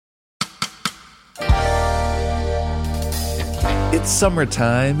It's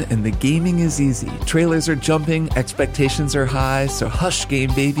summertime and the gaming is easy. Trailers are jumping, expectations are high, so hush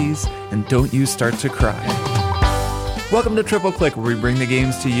game babies and don't you start to cry. Welcome to Triple Click, where we bring the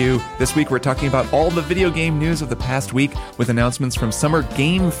games to you. This week we're talking about all the video game news of the past week with announcements from Summer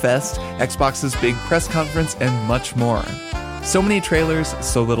Game Fest, Xbox's big press conference, and much more. So many trailers,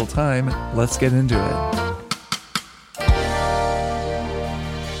 so little time. Let's get into it.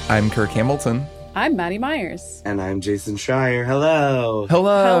 I'm Kirk Hamilton. I'm Maddie Myers. And I'm Jason Schreier. Hello.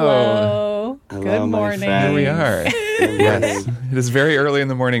 Hello. Good morning. Here we are. Yes. It is very early in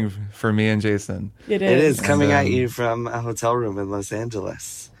the morning for me and Jason. It It is coming at you from a hotel room in Los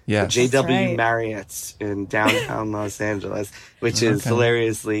Angeles. Yes. The JW That's right. Marriott in downtown Los Angeles, which is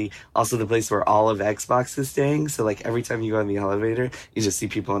hilariously also the place where all of Xbox is staying. So like every time you go in the elevator, you just see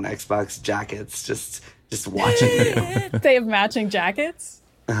people in Xbox jackets just watching you. They have matching jackets.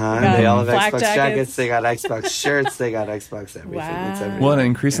 They all have Black Xbox jackets. jackets. They got Xbox shirts. They got Xbox everything. Wow. It's everything. Well, and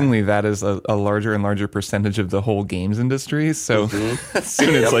increasingly that is a larger and larger percentage of the whole games industry. So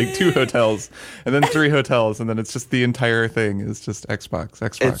soon it's like 2 hotels and then 3 hotels, and then it's just the entire thing is just Xbox.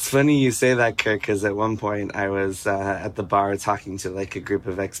 It's funny you say that, Kirk, because at one point I was at the bar talking to like a group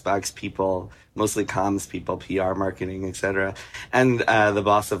of Xbox people, mostly comms people, PR, marketing, etc. And the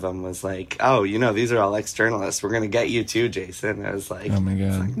boss of them was like, "Oh, you know, these are all ex-journalists. We're going to get you too, Jason." I was like, Oh my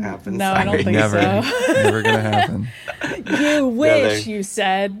God. "It's not gonna happen. No, I don't Sorry." think Never, so. never gonna happen. You wish, they're- you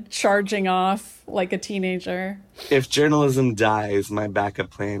said, charging off like a teenager. If journalism dies, my backup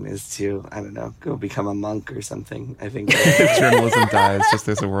plan is to, I don't know, go become a monk or something. I think. If journalism dies, just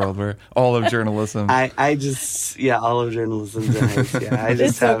there's a world where all of journalism. I just, all of journalism dies. Yeah, I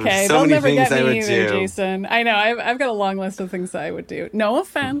just It's have okay. so They'll many never things get I would me either, do. Jason. I know. I've got a long list of things that I would do. No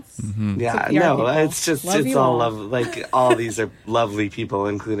offense. Yeah, PR no, people. it's just, Love it's you all all. like all these are lovely people,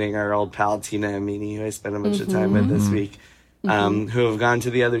 including our old pal Tina Amini, who I spent a bunch of time with this week, who have gone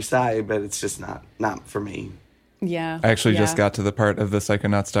to the other side, but it's just not for me. Yeah. I actually just yeah. got to the part of the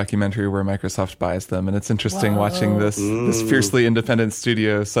Psychonauts documentary where Microsoft buys them, and it's interesting watching this fiercely independent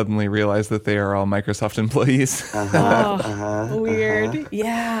studio suddenly realize that they are all Microsoft employees. Weird.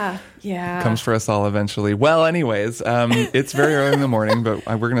 Yeah. Yeah. Comes for us all eventually. Well, anyways, it's very early in the morning, but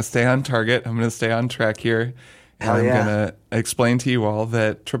we're going to stay on target. I'm going to stay on track here. And Hell I'm yeah. going to explain to you all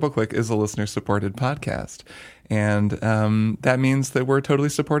that Triple Click is a listener-supported podcast. And that means that we're totally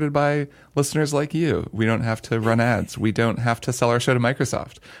supported by listeners like you. We don't have to run ads. We don't have to sell our show to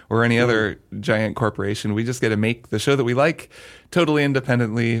Microsoft or any other giant corporation. We just get to make the show that we like totally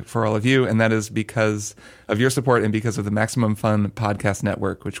independently for all of you. And that is because of your support and because of the Maximum Fun Podcast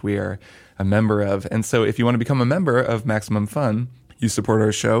Network, which we are a member of. And so if you want to become a member of Maximum Fun, you support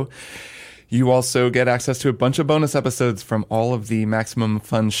our show. You also get access to a bunch of bonus episodes from all of the Maximum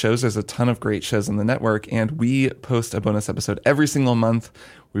Fun shows. There's a ton of great shows on the network, and we post a bonus episode every single month.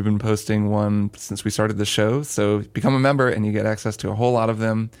 We've been posting one since we started the show, so become a member and you get access to a whole lot of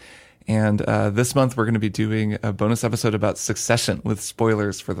them. And this month we're going to be doing a bonus episode about Succession with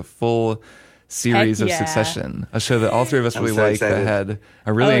spoilers for the full series Heck of yeah. Succession, a show that all three of us I'm really so like, excited. that had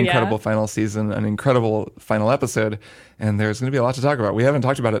a really Oh, yeah? incredible final season, an incredible final episode, and there's going to be a lot to talk about. We haven't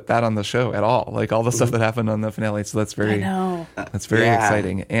talked about that on the show at all, like all the stuff that happened on the finale, so that's I very know. that's very Yeah.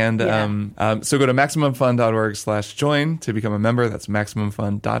 exciting. And Yeah. so go to MaximumFun.org/join to become a member. That's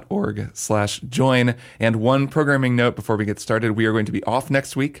MaximumFun.org/join. And one programming note before we get started, we are going to be off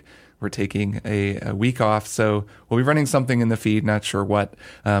next week. We're taking a week off, so we'll be running something in the feed, not sure what,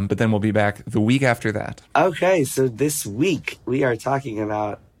 but then we'll be back the week after that. Okay, so this week we are talking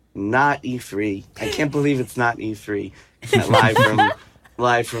about not E3. I can't believe it's not E3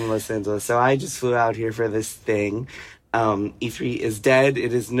 live from Los Angeles. So I just flew out here for this thing. E3 is dead.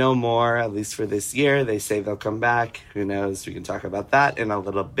 It is no more, at least for this year. They say they'll come back. Who knows? We can talk about that in a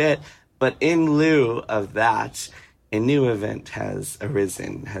little bit. But in lieu of that, a new event has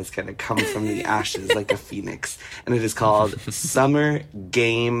arisen, has kind of come from the ashes like a phoenix. And it is called Summer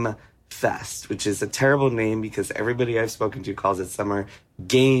Game Fest, which is a terrible name because everybody I've spoken to calls it Summer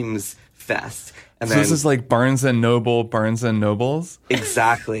Games Fest. And So this is like Barnes and Nobles?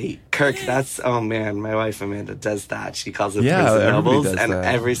 Exactly. Kirk, oh man, my wife Amanda does that. She calls it Yeah, Barnes and everybody Nobles, does and that.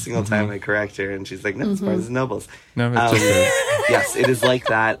 every single time I correct her, and she's like, no, it's Barnes and Nobles. No, it's just Yes, it is like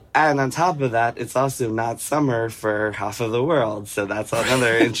that. And on top of that, it's also not summer for half of the world. So that's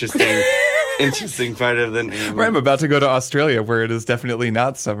another interesting interesting part of the name. I'm about to go to Australia, where it is definitely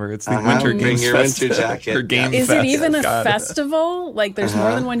not summer. It's the Winter Bring Games your Fest. winter jacket. Or Game Is Fest. it even a God. festival? Like, there's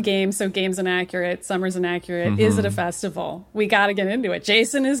more than one game, so game's inaccurate, summer's inaccurate. Is it a festival? We got to get into it.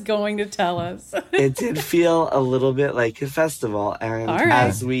 Jason is going to tell us. It did feel a little bit like a festival, and All right.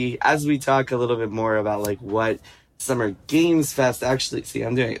 as we talk a little bit more about like what Summer Games Fest actually, see,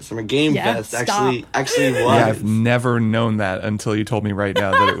 I'm doing it. Summer Game Yeah, Fest stop. actually was. Yeah, I've never known that until you told me right now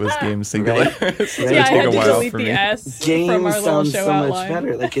that it was Game Singular. Right. It's Yeah, gonna Yeah, I take had a to while delete for the me. S Games from our little sounds show so outline. much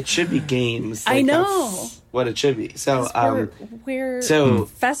better. Like it should be games. I Like, know. that's what it should be. So We're so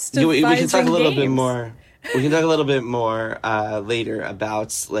festivizing we can talk a little bit games. more. We can talk a little bit more later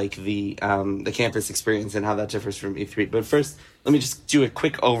about like the campus experience and how that differs from E3. But first, let me just do a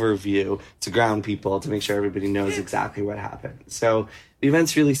quick overview to ground people to make sure everybody knows exactly what happened. So the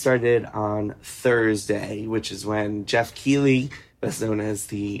events really started on Thursday, which is when Jeff Keighley, best known as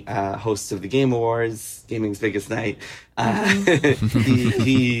the host of the Game Awards, gaming's biggest night,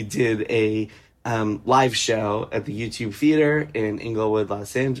 he did a live show at the YouTube Theater in Inglewood,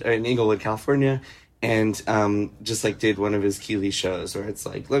 California. And just like did one of his Keighley shows where it's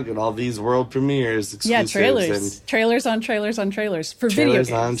like, look at all these world premieres, Yeah, exclusives, trailers on trailers on trailers for and video trailers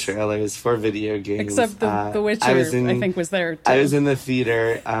games. on trailers for video games. Except the Witcher, I think, was there too. I was in the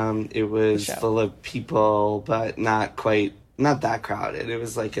theater. It was show. full of people, but not that crowded. It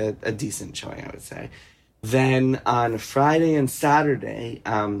was like a decent showing, I would say. Then on Friday and Saturday,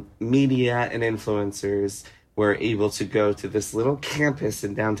 media and influencers were able to go to this little campus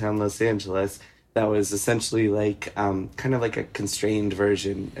in downtown Los Angeles that was essentially like kind of like a constrained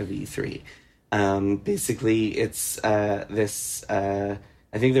version of E3. Basically, it's this. I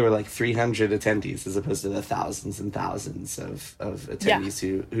think there were like 300 attendees as opposed to the thousands and thousands of attendees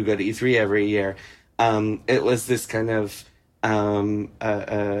who go to E3 every year. It was this kind of.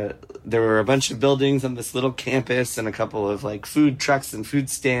 There were a bunch of buildings on this little campus and a couple of like food trucks and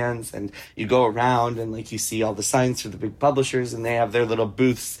food stands, and you go around and like you see all the signs for the big publishers, and they have their little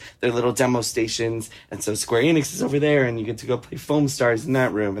booths, their little demo stations. And so Square Enix is over there, and you get to go play Foam Stars in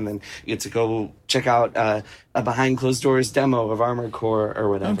that room, and then you get to go check out a behind closed doors demo of Armored Core or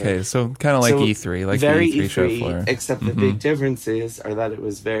whatever. Okay, so kind of like So E3, like very the E3 show E3, floor. except the big differences are that it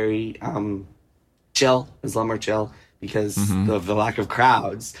was very chill. It was a lot more chill because of the lack of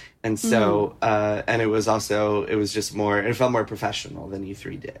crowds. And so, and it was just more, it felt more professional than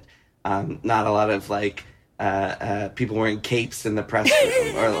E3 did. Not a lot of like, people wearing capes in the press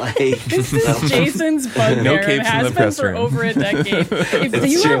room or like. This is Jason's bugbear. No and capes in has the been press for room. over a decade. If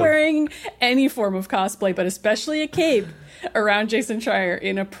It's you true. are wearing any form of cosplay, but especially a cape around Jason Schreier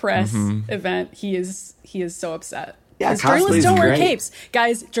in a press event, he is so upset. Yeah, 'Cause journalists cosplay's don't wear great. capes.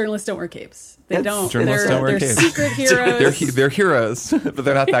 Guys, journalists don't wear capes. They That's- don't. Journalists they're, don't wear they're capes. secret heroes. They're heroes, but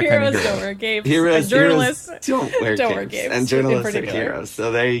they're not that kind Heroes of don't hero. wear capes. Heroes, And journalists don't wear wear capes, capes and journalists in are particular. heroes.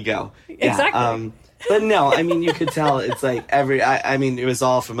 So there you go. Exactly. But no, I mean, you could tell it's like I mean, it was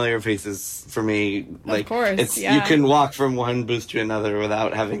all familiar faces for me. Like, course, it's yeah. you can walk from one booth to another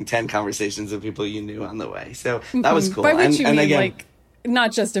without having 10 conversations with people you knew on the way. So that was cool. By which you and mean again, like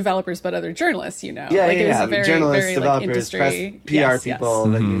not just developers, but other journalists. You know, yeah, like, it was yeah, a very, journalists, very developers, like industry press, PR Yes,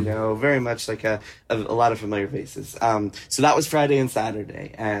 people yes. that you know, very much like a lot of familiar faces. So that was Friday and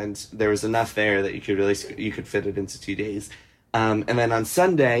Saturday, and there was enough there that you could fit it into 2 days. And then on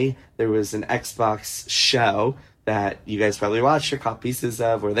Sunday there was an Xbox show that you guys probably watched or caught pieces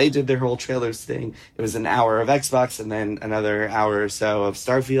of, where they did their whole trailers thing. It was an hour of Xbox and then another hour or so of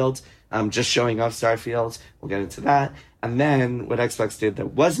Starfield, just showing off Starfield. We'll get into that. And then what Xbox did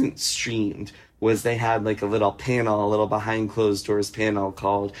that wasn't streamed was they had like a little panel, a little behind closed doors panel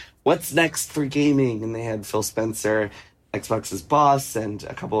called What's Next for Gaming? And they had Phil Spencer, Xbox's boss, and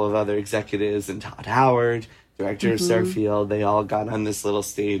a couple of other executives, and Todd Howard, director of Starfield. They all got on this little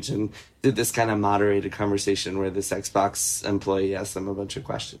stage and did this kind of moderated conversation where this Xbox employee asked them a bunch of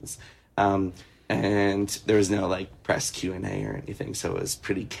questions. And there was no like press Q&A or anything, so it was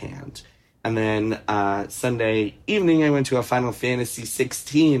pretty canned. And then Sunday evening, I went to a Final Fantasy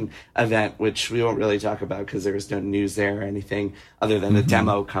 16 event, which we won't really talk about because there was no news there or anything other than a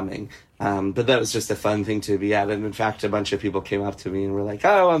demo coming. But that was just a fun thing to be at. And in fact, a bunch of people came up to me and were like,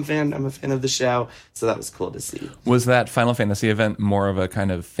 "Oh, I'm a fan of the show." So that was cool to see. Was that Final Fantasy event more of a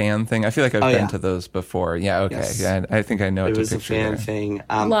kind of fan thing? I feel like I've been yeah. to those before. Yeah, okay. Yes. Yeah, I think I know It what was to a picture fan there. thing.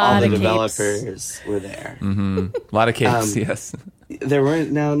 Lot All the of capes. developers were there. A lot of capes, yes. There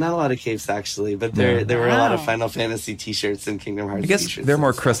weren't not a lot of capes actually, but there were a lot of Wow. Final Fantasy T-shirts and Kingdom Hearts I guess T-shirts. they're and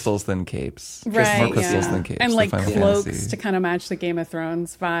more stuff. crystals than capes. Right, More crystals yeah. than capes. And the like Final cloaks Fantasy. to kind of match the Game of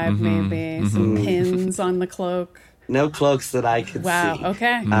Thrones vibe, maybe. Some pins on the cloak. No cloaks that I could Wow. see.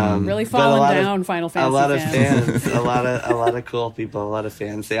 Okay. Really Really falling down, Final Fantasy a lot fans. of fans, a lot of cool people, a lot of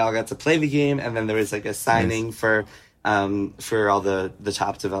fans. They all got to play the game, and then there was like a signing for all the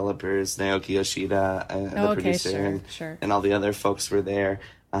top developers, Naoki Yoshida, the producer, and all the other folks were there.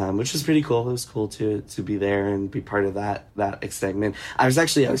 Which was pretty cool. It was cool to be there and be part of that excitement. I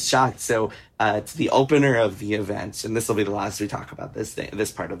was shocked. So to the opener of the event, and this will be the last we talk about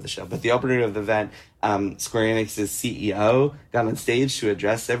this part of the show, but the opener of the event, Square Enix's CEO got on stage to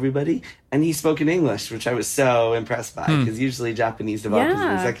address everybody, and he spoke in English, which I was so impressed by, because usually Japanese developers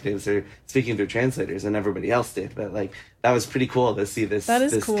and executives are speaking through translators, and everybody else did. But like, that was pretty cool to see this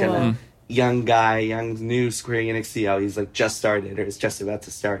cool. kind of young new Square Enix CEO. He's like just started or is just about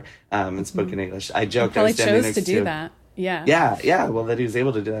to start and spoke in English. I joked I was standing next to do that. Yeah. Yeah. Well, that he was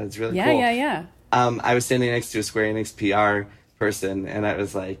able to do that. It's really cool. Yeah. I was standing next to a Square Enix PR person, and I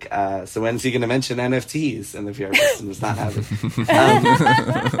was like, so when's he going to mention NFTs? And the PR person was not having.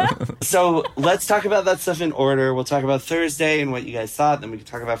 So let's talk about that stuff in order. We'll talk about Thursday and what you guys thought, then we can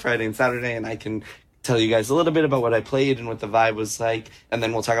talk about Friday and Saturday, and I can tell you guys a little bit about what I played and what the vibe was like, and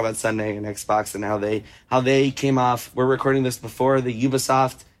then we'll talk about Sunday and Xbox and how they came off. We're recording this before the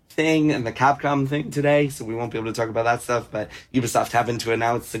Ubisoft thing and the Capcom thing today, so we won't be able to talk about that stuff, but Ubisoft happened to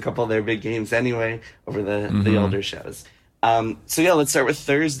announce a couple of their big games anyway over the older shows. So yeah, let's start with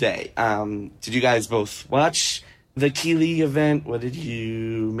Thursday. Did you guys both watch the Keighley event? What did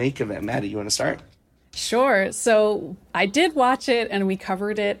you make of it? Maddie, you want to start? Sure. So I did watch it, and we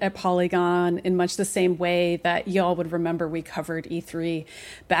covered it at Polygon in much the same way that y'all would remember we covered E3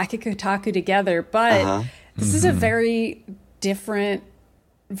 back at Kotaku together. But this is a very different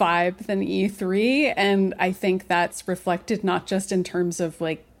vibe than E3. And I think that's reflected not just in terms of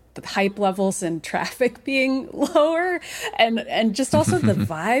like the hype levels and traffic being lower, and just also the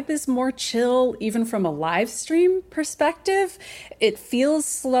vibe is more chill, even from a live stream perspective. It feels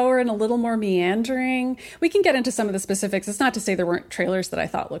slower and a little more meandering. We can get into some of the specifics. It's not to say there weren't trailers that I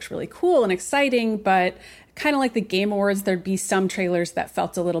thought looked really cool and exciting, but kind of like the Game Awards, there'd be some trailers that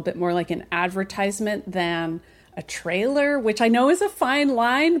felt a little bit more like an advertisement than a trailer, which I know is a fine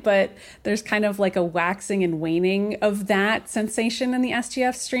line, but there's kind of like a waxing and waning of that sensation in the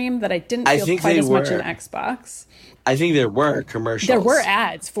SGF stream that I didn't feel quite as much in Xbox. I think there were commercials. There were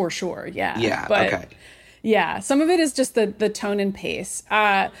ads for sure, yeah. Yeah, but, okay. Yeah, some of it is just the tone and pace.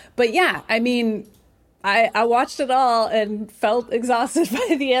 But yeah, I mean, I watched it all and felt exhausted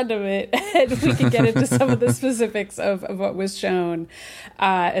by the end of it. And we can get into some of the specifics of what was shown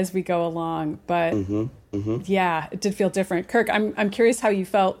as we go along. But yeah, it did feel different. Kirk, I'm curious how you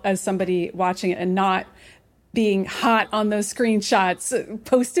felt as somebody watching it and not being hot on those screenshots,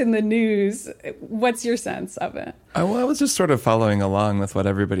 posting the news. What's your sense of it? Well, I was just sort of following along with what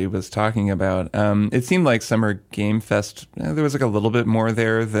everybody was talking about. It seemed like Summer Game Fest, there was like a little bit more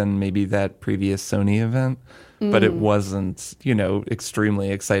there than maybe that previous Sony event, but it wasn't,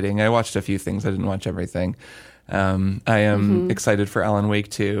 extremely exciting. I watched a few things. I didn't watch everything. I am excited for Alan Wake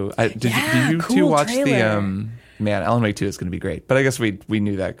 2. Did you cool two watch trailer. Man, Alan Wake 2 is going to be great. But I guess we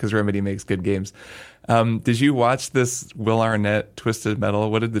knew that because Remedy makes good games. Did you watch this Will Arnett Twisted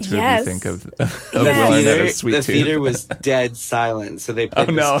Metal? What did the two of you think of Will Arnett as Sweet Tooth? The theater was dead silent. So they played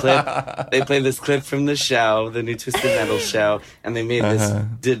clip. They played this clip from the show, the new Twisted Metal show, and they made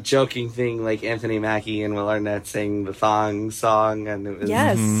this joking thing like Anthony Mackie and Will Arnett sang the thong song, and it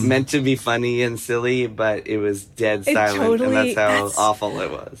was meant to be funny and silly, but it was dead silent, and that's how awful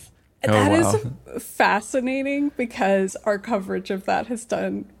it was. That is fascinating because our coverage of that has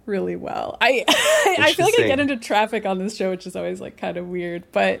done really well. I feel like I get into traffic on this show, which is always like kind of weird.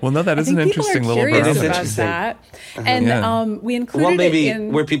 But well, no, that is an interesting little barometer. About that. And we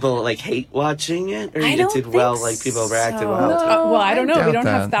included were people like hate watching it, or it did well? Like people reacted well. Well, I don't know. We don't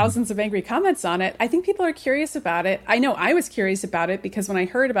have thousands of angry comments on it. I think people are curious about it. I know I was curious about it because when I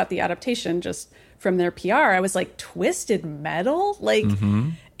heard about the adaptation, just from their PR, I was like, Twisted Metal, like.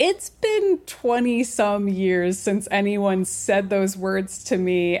 It's been 20 some years since anyone said those words to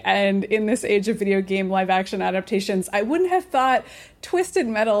me. And in this age of video game live action adaptations, I wouldn't have thought Twisted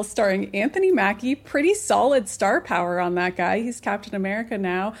Metal starring Anthony Mackie, pretty solid star power on that guy. He's Captain America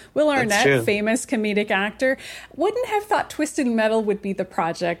now. Will Arnett, famous comedic actor. Wouldn't have thought Twisted Metal would be the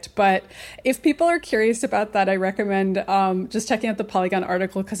project. But if people are curious about that, I recommend just checking out the Polygon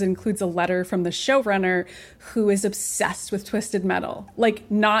article because it includes a letter from the showrunner who is obsessed with Twisted Metal. Like,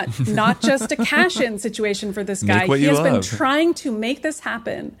 not just a cash-in situation for this guy. He has been trying to make this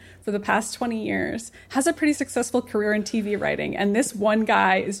happen for the past 20 years, has a pretty successful career in TV writing. And this this one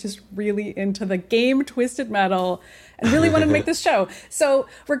guy is just really into the game Twisted Metal and really wanted to make this show. So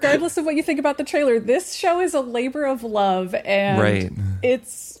regardless of what you think about the trailer, this show is a labor of love, and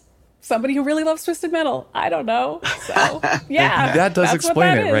it's somebody who really loves Twisted Metal. I don't know. So, yeah. That does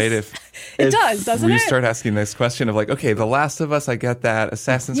explain it, right? It does, doesn't it? We start asking this question of like, okay, The Last of Us, I get that.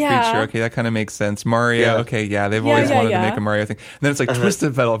 Assassin's Creed, sure, okay, that kind of makes sense. Mario, okay, they've always wanted to make a Mario thing. And then it's like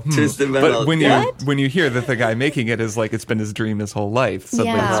Twisted Metal. Twisted Metal. But when you hear that the guy making it is like, it's been his dream his whole life,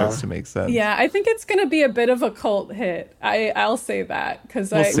 suddenly it starts to make sense. Yeah, I think it's going to be a bit of a cult hit. I'll say that,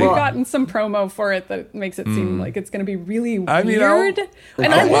 because we've gotten some promo for it that makes it seem like it's going to be really weird.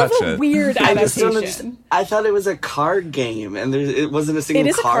 I love a weird adaptation. I thought it was a card game, and it wasn't a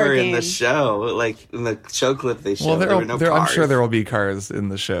single car in the show. Like in the show clip they showed, there were no cars. I'm sure there will be cars in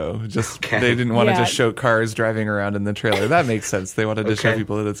the show. Just they didn't want to just show cars driving around in the trailer. That makes sense. They wanted to show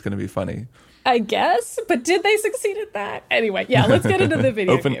people that it's going to be funny. I guess, but did they succeed at that? Anyway, let's get into the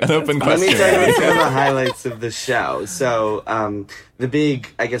video games. An open question. Let me tell you some of the highlights of the show. So, the big,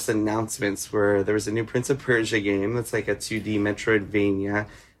 I guess, announcements were there was a new Prince of Persia game that's like a 2D Metroidvania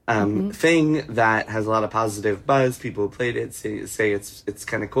thing that has a lot of positive buzz. People who played it say it's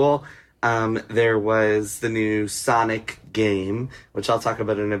kind of cool. There was the new Sonic game, which I'll talk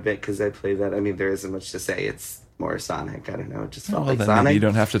about in a bit because I played that. I mean, there isn't much to say. It's more Sonic. I don't know. It just felt like Sonic. You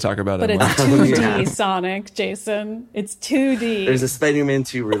don't have to talk about it. But it's 2D Sonic, Jason. It's 2D. There's a Spider-Man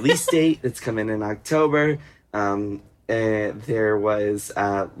 2 release date that's coming in October. There was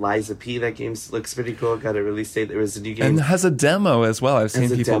Liza P. That game looks pretty cool. Got a release date. There was a new game. And has a demo as well. I've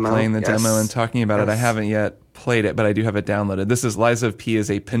seen people playing the demo and talking about it. I haven't yet played it, but I do have it downloaded. This is Liza P. is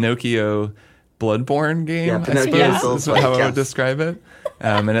a Pinocchio Bloodborne game, I suppose, is how I would describe it.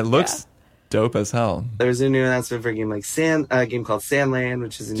 And it looks dope as hell. There's a new announcement for a game like a game called Sandland,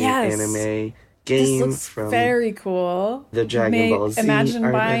 which is a new anime game. This looks from very cool. The Dragon Ball Z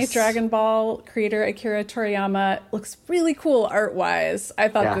imagined by artist. Dragon Ball creator Akira Toriyama. Looks really cool art-wise. I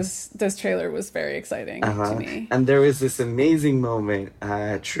thought this trailer was very exciting to me. And there was this amazing moment,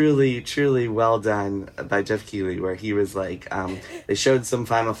 truly, truly well done by Jeff Keighley, where he was like, they showed some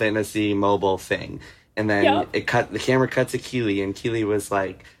Final Fantasy mobile thing, and then the camera cut to Keighley, and Keighley was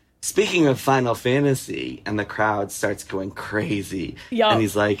like, speaking of Final Fantasy, and the crowd starts going crazy. Yep. And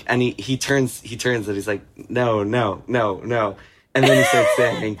he's like, and he turns and he's like, no. And then he starts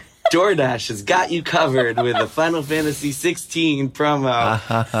saying, DoorDash has got you covered with a Final Fantasy 16 promo.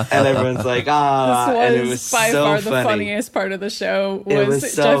 And everyone's like, and it was by so far funny. The funniest part of the show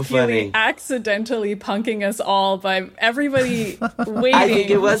was so Jeff Keighley accidentally punking us all by everybody waiting. I think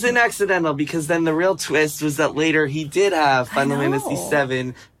it wasn't accidental, because then the real twist was that later he did have Final Fantasy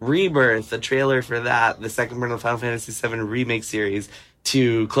VII Rebirth, a trailer for that, the second part of the Final Fantasy VII remake series,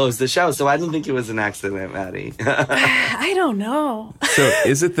 to close the show. So I don't think it was an accident, Maddie. I don't know. So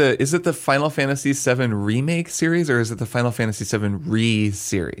is it the Final Fantasy VII remake series, or is it the Final Fantasy VII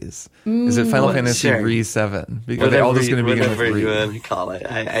re-series? Is it Final Fantasy re-7? Because they're all just going to be whatever you want to call it.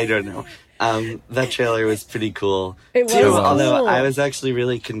 I don't know. That trailer was pretty cool. It was too, although I was actually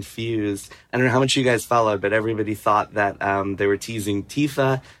really confused. I don't know how much you guys followed, but everybody thought that they were teasing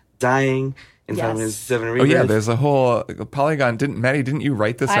Tifa dying in Final Fantasy VII Rebirth. Oh yeah, there's a whole Polygon. Didn't you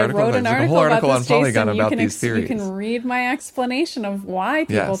write this article? I wrote an article, a whole article on Polygon about these theories. You can read my explanation of why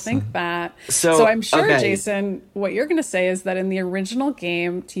people think that. So I'm sure, Jason, what you're going to say is that in the original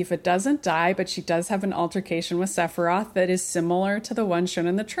game, Tifa doesn't die, but she does have an altercation with Sephiroth that is similar to the one shown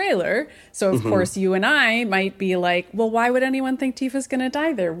in the trailer. So of course, you and I might be like, well, why would anyone think Tifa's going to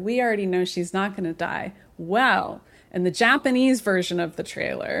die there? We already know she's not going to die. Well, in the Japanese version of the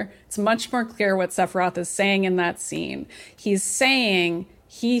trailer, it's much more clear what Sephiroth is saying in that scene. He's saying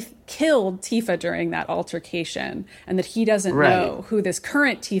he killed Tifa during that altercation, and that he doesn't know who this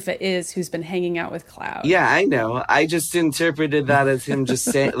current Tifa is who's been hanging out with Cloud. Yeah, I know. I just interpreted that as him just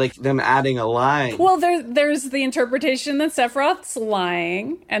saying, like, them adding a line. Well, there's the interpretation that Sephiroth's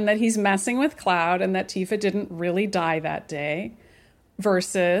lying, and that he's messing with Cloud, and that Tifa didn't really die that day,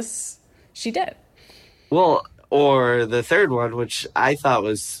 versus she did. Well, or the third one, which I thought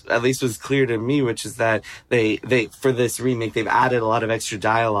was clear to me, which is that they for this remake, they've added a lot of extra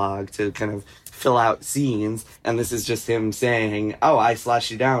dialogue to kind of fill out scenes. And this is just him saying, oh, I slashed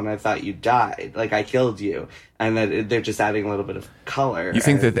you down. I thought you died. Like, I killed you. And that they're just adding a little bit of color. You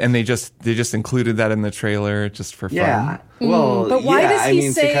think that, and they just included that in the trailer just for fun? Yeah. Well, but why does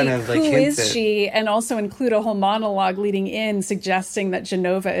he say, kind of, like, who is she? And also include a whole monologue leading in suggesting that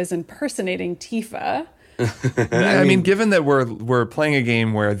Jenova is impersonating Tifa. I mean, given that we're playing a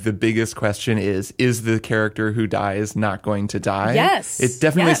game where the biggest question is the character who dies not going to die? Yes. It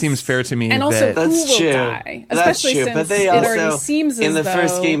definitely seems fair to me and also that... who That's will true. die. That's Especially true. since But they it also, already seems as in the though...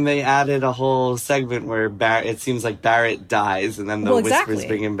 first game, they added a whole segment where it seems like Barrett dies, and then the Whispers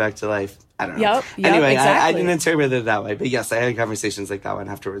bring him back to life. I don't know. Yep, anyway, exactly. I didn't interpret it that way. But yes, I had conversations like that one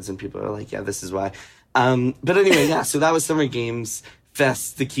afterwards, and people are like, yeah, this is why. But anyway, yeah, so that was Summer Games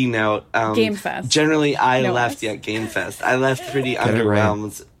Fest, the keynote. Game Fest. Generally, I No left, less. Game Fest. I left pretty Get it right.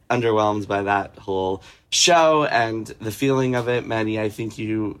 underwhelmed by that whole show and the feeling of it. Maddie, I think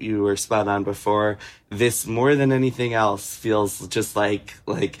you were spot on before. This, more than anything else, feels just like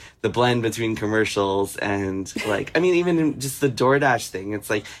the blend between commercials and I mean, even in just the DoorDash thing. It's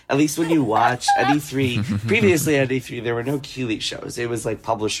like, at least when you watch at E3, previously at E3, there were no Keighley shows. It was like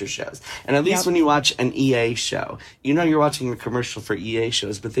publisher shows. And at least when you watch an EA show, you're watching a commercial for EA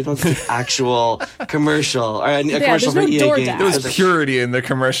shows, but they don't do actual commercial or a commercial for there's no EA games. DoorDash. There was purity in the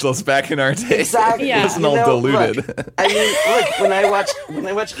commercials back in our day. Exactly. Yeah. It wasn't all diluted. Look, I mean, look, when I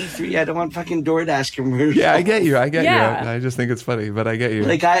watch E3, I don't want fucking DoorDash commercials. Yeah, I get you. Yeah. I just think it's funny, but I get you.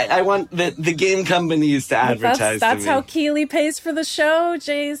 I want the game companies to advertise. That's to me. how Keighley pays for the show,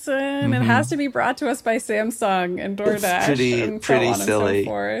 Jason. It has to be brought to us by Samsung and DoorDash. It's pretty and so on silly. And so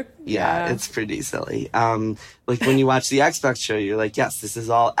forth. Yeah, it's pretty silly. When you watch the Xbox show, you're like, yes, this is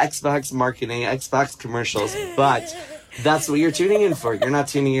all Xbox marketing, Xbox commercials, but that's what you're tuning in for. You're not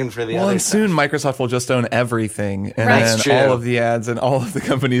tuning in for the other and stuff. soon Microsoft will just own everything, and Right. then That's true. all of the ads and all of the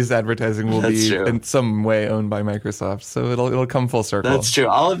company's advertising will That's be true. in some way owned by Microsoft. So it'll come full circle. That's true.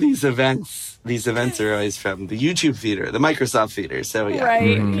 All of these events are always from the YouTube theater, the Microsoft theater. So yeah.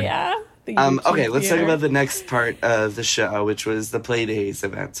 Right, yeah. The YouTube Okay, let's talk theater. about the next part of the show, which was the Play Days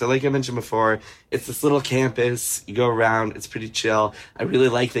event. So like I mentioned before, it's this little campus. You go around. It's pretty chill. I really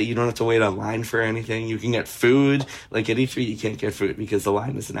like that you don't have to wait online for anything. You can get food. Like at E3, you can't get food because the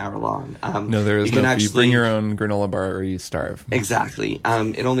line is an hour long. No, there is you can no. You bring actually- your own granola bar or you starve. Exactly.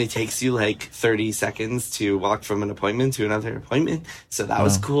 It only takes you 30 seconds to walk from an appointment to another appointment. So that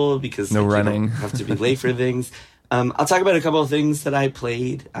was cool because No you don't running. have to be late for things. I'll talk about a couple of things that I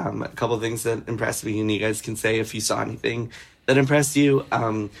played, a couple of things that impressed me, and you guys can say if you saw anything that impressed you.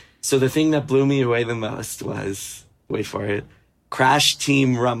 So the thing that blew me away the most was, wait for it, Crash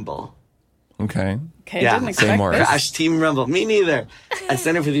Team Rumble. Okay. Okay, Yeah, didn't say expect more. this. Crash Team Rumble. Me neither. I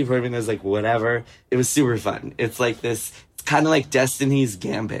signed up for the appointment. I was like, whatever. It was super fun. It's like this. It's kind of like Destiny's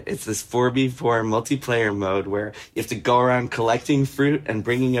Gambit. It's this 4v4 multiplayer mode where you have to go around collecting fruit and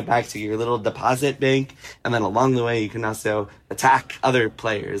bringing it back to your little deposit bank. And then along the way, you can also attack other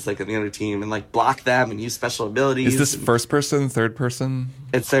players, on the other team, and block them and use special abilities. Is this first person, third person?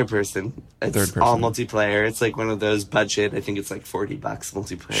 It's third person. It's Third person. all multiplayer. It's one of those budget. I think it's $40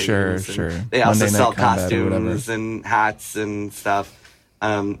 multiplayer. Sure, games. And sure. They also Monday Night sell Combat or whatever. costumes and hats and stuff.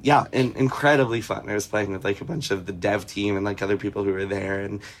 Yeah, and incredibly fun. I was playing with a bunch of the dev team and other people who were there,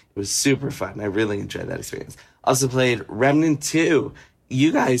 and it was super fun. I really enjoyed that experience. Also played Remnant 2.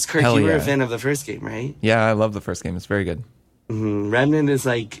 You guys, Kirk, Hell you were a yeah. fan of the first game, right? Yeah, I love the first game. It's very good. Remnant is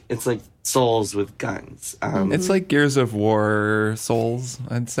it's like Souls with guns. It's like Gears of War Souls,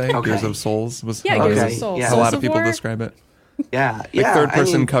 I'd say. Okay. Gears of Souls was Yeah, how, Gears Okay. of Souls. Yeah. how a lot Souls of people War? describe it. Yeah, yeah. Third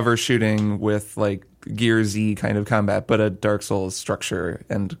person I mean, cover shooting with Gear Z kind of combat, but a Dark Souls structure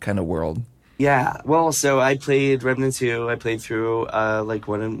and kind of world. Yeah, well, so I played Remnant 2. I played through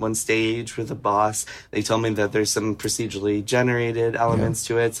one stage with a boss. They told me that there's some procedurally generated elements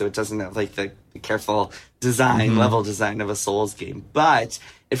to it, so it doesn't have the careful design, level design of a Souls game. But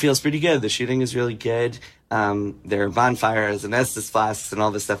it feels pretty good. The shooting is really good. There are bonfires and Estus flasks and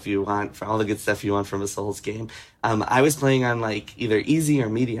all the stuff you want, for all the good stuff you want from a Souls game. I was playing on either easy or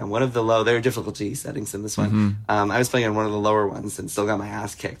medium, one of the low. There are difficulty settings in this one. I was playing on one of the lower ones and still got my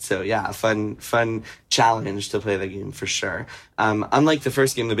ass kicked. So yeah, a fun challenge to play the game for sure. Unlike the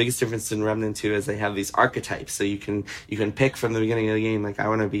first game, the biggest difference in Remnant 2 is they have these archetypes. So you can pick from the beginning of the game, I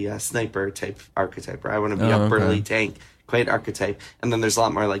want to be a sniper type archetype, or I want to be a burly tank quite archetype. And then there's a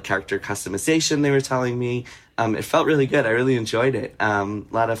lot more character customization, they were telling me. It felt really good. I really enjoyed it. A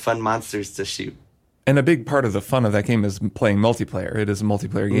lot of fun monsters to shoot. And a big part of the fun of that game is playing multiplayer. It is a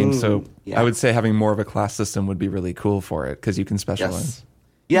multiplayer game, so yeah. I would say having more of a class system would be really cool for it because you can specialize.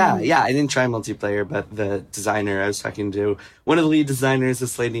 Yeah, I didn't try multiplayer, but the designer, I was talking to one of the lead designers,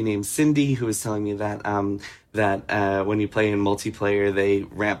 this lady named Cindy, who was telling me that that when you play in multiplayer, they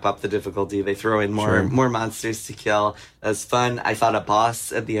ramp up the difficulty. They throw in more monsters to kill. That was fun. I fought a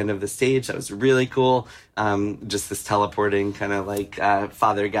boss at the end of the stage. That was really cool. Just this teleporting kind of like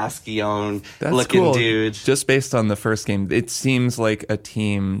Father Gascoigne looking cool. Dude. Just based on the first game, it seems like a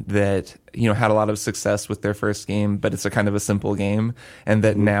team that, you know, had a lot of success with their first game, but it's a kind of a simple game, and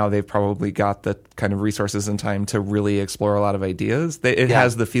that now they've probably got the kind of resources and time to really explore a lot of ideas. It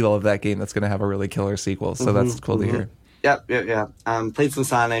has the feel of that game that's going to have a really killer sequel, so that's cool to hear. Yep. Played some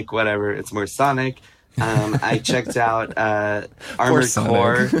Sonic, whatever. It's more Sonic. I checked out Armored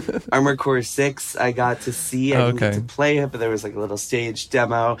Core 6. I got to see. I didn't get to play it, but there was like a little stage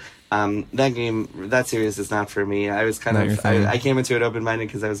demo. That series is not for me. I was I came into it open-minded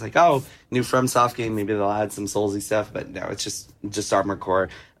because I was like, oh, new FromSoft game, maybe they'll add some Soulsy stuff, but no, it's just Armored Core,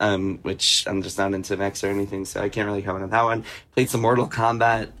 which I'm just not into mechs or anything, so I can't really comment on that one. Played some Mortal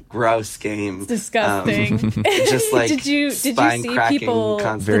Kombat, gross game. It's disgusting. Just like did you see people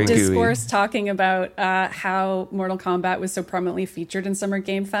the discourse talking about how Mortal Kombat was so prominently featured in Summer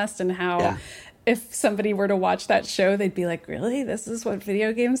Game Fest, and how if somebody were to watch that show, they'd be like, really? This is what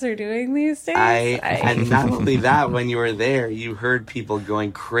video games are doing these days? And not only that, when you were there, you heard people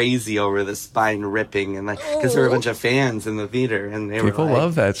going crazy over the spine ripping, and like, because there were a bunch of fans in the theater, and people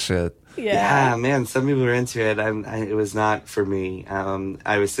love that shit. Yeah, man, some people were into it. It was not for me.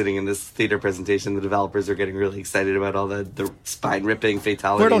 I was sitting in this theater presentation. The developers were getting really excited about all the spine-ripping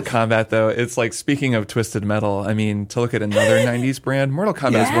fatalities. Mortal Kombat, though, it's like, speaking of Twisted Metal, I mean, to look at another 90s brand, Mortal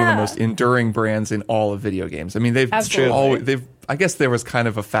Kombat is one of the most enduring brands in all of video games. I mean, I guess there was kind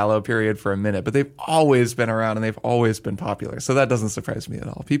of a fallow period for a minute, but they've always been around and they've always been popular. So that doesn't surprise me at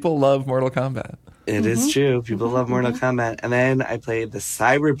all. People love Mortal Kombat. It is true. People love Mortal Kombat. And then I played the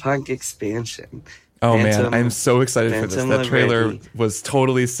Cyberpunk expansion. Oh, man, I'm so excited for this. That trailer was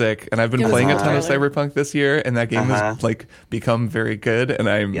totally sick, and I've been playing a ton of Cyberpunk this year, and that game has like become very good, and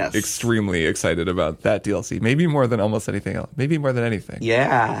I'm extremely excited about that DLC. Maybe more than almost anything else. Maybe more than anything.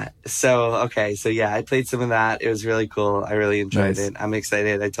 Yeah. So I played some of that. It was really cool. I really enjoyed it. I'm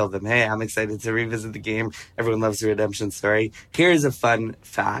excited. I told them, hey, I'm excited to revisit the game. Everyone loves the redemption story. Here's a fun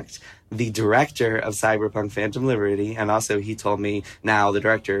fact. The director of Cyberpunk Phantom Liberty, and also he told me now the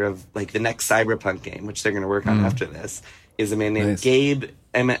director of like the next Cyberpunk game, which they're going to work on after this, is a man named Gabe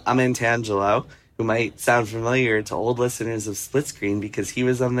Amantangelo, who might sound familiar to old listeners of Split Screen because he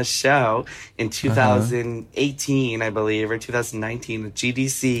was on the show in 2018, I believe, or 2019 at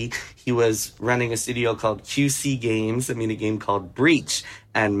GDC. He was running a studio called QC Games, a game called Breach,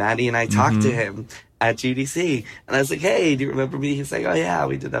 and Maddie and I talked to him at GDC, and I was like, hey, do you remember me? He's like, oh yeah,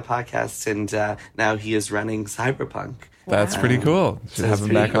 we did that podcast, and now he is running Cyberpunk. That's pretty cool. Should have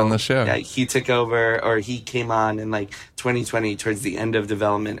him back on the show. Yeah, he took over, or he came on in like 2020 towards the end of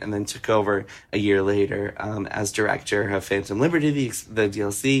development, and then took over a year later as director of Phantom Liberty, the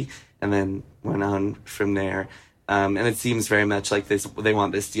DLC, and then went on from there. And it seems very much like this. They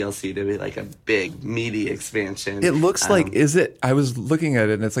want this DLC to be like a big, meaty expansion. It looks like, I was looking at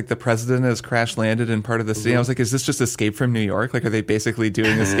it, and it's like the president has crash landed in part of the city. I was like, is this just Escape from New York? Like, are they basically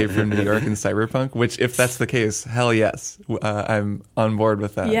doing Escape from New York in Cyberpunk? Which, if that's the case, hell yes. I'm on board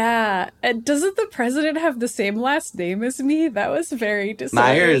with that. Yeah. And doesn't the president have the same last name as me? That was very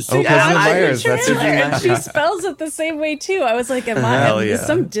disappointing. Myers. Oh, President Myers. That's and she spells it the same way, too. I was like, is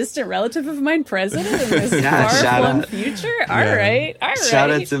some distant relative of mine president in this far future? All right. Shout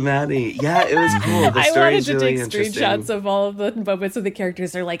out to Maddie. Yeah, it was cool. The I wanted to really take screenshots of all of the moments of the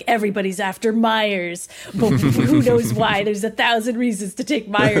characters. They're like, everybody's after Myers, but who knows why? There's 1,000 reasons to take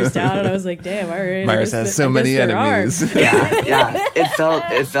Myers down. And I was like, damn, all right. Myers has so many enemies. Yeah.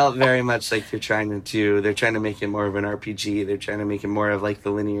 It felt very much like they're trying to make it more of an RPG. They're trying to make it more of like the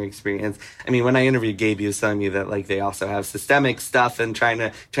linear experience. I mean, when I interviewed Gabe, he was telling me that like they also have systemic stuff and trying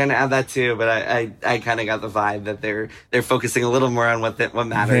to add that too. But I kind of got the vibe that they're focusing a little more on what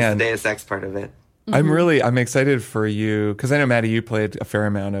matters, the Deus Ex part of it. I'm excited for you, because I know, Maddie, you played a fair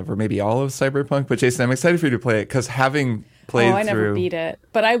amount of, or maybe all of Cyberpunk, but Jason, I'm excited for you to play it, because having played I never beat it,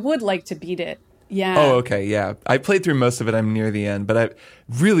 but I would like to beat it. Yeah. Oh, okay, yeah. I played through most of it. I'm near the end, but I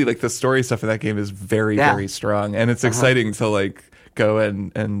really like the story stuff in that game is very, very strong, and it's exciting to like go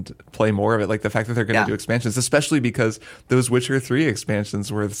and play more of it. Like the fact that they're going to do expansions, especially because those Witcher 3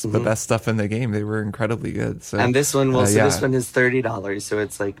 expansions were the best stuff in the game. They were incredibly good. So, and this one, this one is $30, so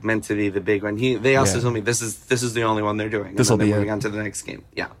it's like meant to be the big one. They also told me this is the only one they're doing. This will be moving on to the next game.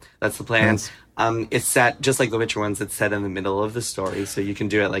 Yeah, that's the plan. Nice. It's set, just like the Witcher ones, it's set in the middle of the story, so you can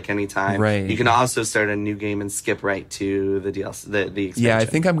do it like anytime. Right. You can also start a new game and skip right to the DLC, the expansion. Yeah, I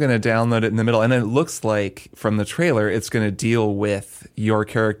think I'm going to download it in the middle. And it looks like from the trailer, it's going to deal with your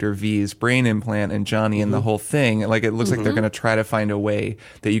character V's brain implant and Johnny and the whole thing. Like, it looks like they're going to try to find a way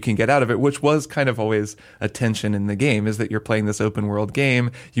that you can get out of it, which was kind of always a tension in the game, is that you're playing this open world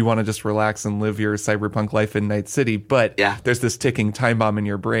game. You want to just relax and live your cyberpunk life in Night City, but there's this ticking time bomb in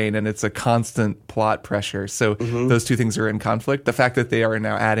your brain, and it's a constant plot pressure. So those two things are in conflict. The fact that they are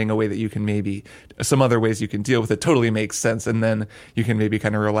now adding a way that you can maybe, some other ways you can deal with it, totally makes sense. And then you can maybe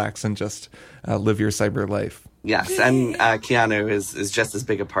kind of relax and just live your cyber life. Yes, and Keanu is just as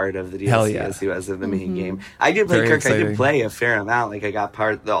big a part of the DLC as he was of the main game. I did play Very Kirk. exciting. I did play a fair amount. Like, I got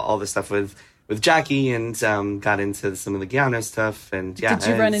all the stuff with Jackie, and got into some of the Keanu stuff. And did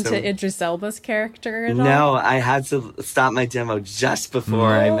you run into Idris Elba's character at all? No, I had to stop my demo just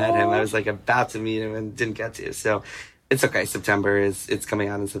before I met him. I was like about to meet him and didn't get to. So it's okay. It's coming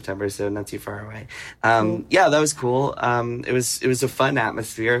out in September, so not too far away. Yeah, that was cool. It was a fun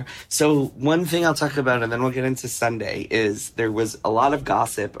atmosphere. So one thing I'll talk about, and then we'll get into Sunday, is there was a lot of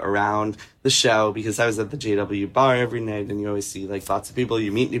gossip around the show, because I was at the JW bar every night, and you always see like lots of people.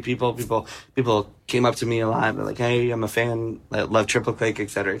 You meet new people. People came up to me a lot. They're like, "Hey, I'm a fan. I love Triple Click, et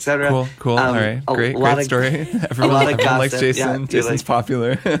cetera, et cetera." Cool. All right, great story. Everyone likes Jason. Jason's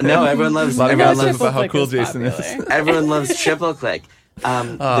popular. No, everyone loves. A lot of everyone gossip loves about how cool Jason is. Everyone loves Triple Click.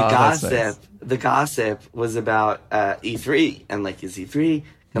 That's nice. The gossip was about E3, and like, is E3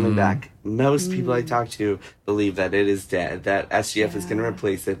 coming back? Most people I talk to believe that it is dead, that SGF is going to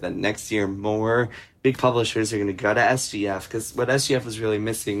replace it, that next year more big publishers are going to go to SGF, because what SGF was really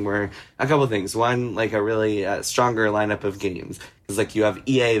missing were a couple things. One, like a really stronger lineup of games, because like you have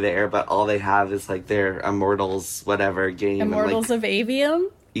EA there, but all they have is like their Immortals whatever game. Immortals of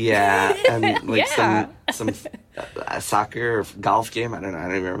Avium? Yeah, and like some soccer or golf game. I don't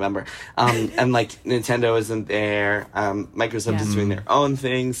even remember. And like Nintendo isn't there. Microsoft is doing their own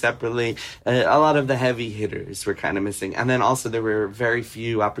thing separately. A lot of the heavy hitters were kind of missing. And then also there were very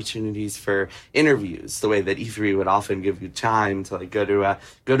few opportunities for interviews, the way that E3 would often give you time to like go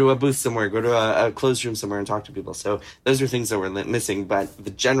to a booth somewhere, go to a closed room somewhere and talk to people. So those were things that were missing. But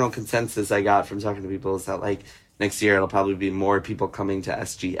the general consensus I got from talking to people is that like, next year, it'll probably be more people coming to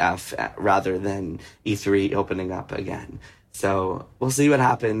SGF rather than E3 opening up again. So we'll see what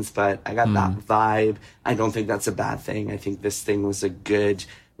happens, but I got that vibe. I don't think that's a bad thing. I think this thing was a good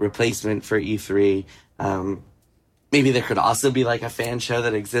replacement for E3. Maybe there could also be like a fan show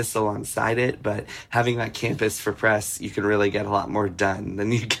that exists alongside it, but having that campus for press, you can really get a lot more done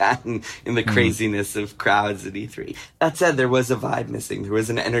than you can in the craziness of crowds at E3. That said, there was a vibe missing. There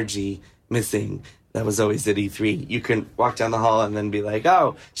was an energy missing. That was always at E3. You can walk down the hall and then be like,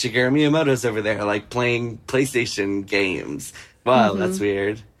 oh, Shigeru Miyamoto's over there, like playing PlayStation games. Wow, that's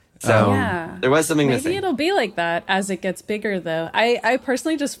weird. So there was something missing. Maybe it'll be like that as it gets bigger, though. I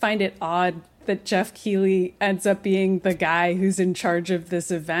personally just find it odd that Jeff Keighley ends up being the guy who's in charge of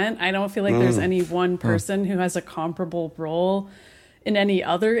this event. I don't feel like there's any one person who has a comparable role in any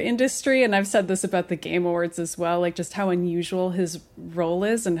other industry. And I've said this about the Game Awards as well, like just how unusual his role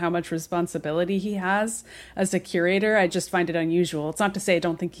is and how much responsibility he has as a curator. I just find it unusual. It's not to say I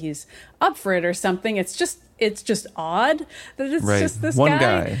don't think he's up for it or something. It's just odd that it's just this one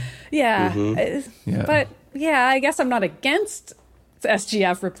guy. Yeah. But yeah, I guess I'm not against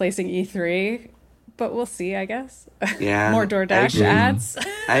SGF replacing E3. But we'll see, I guess. Yeah. More DoorDash ads.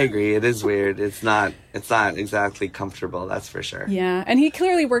 I agree. It is weird. It's not exactly comfortable, that's for sure. Yeah. And he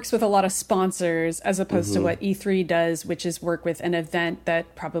clearly works with a lot of sponsors as opposed to what E3 does, which is work with an event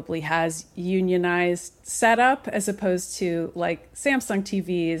that probably has unionized setup, as opposed to like Samsung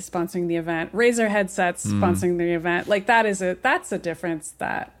TVs sponsoring the event, Razer headsets sponsoring the event. Like that's a difference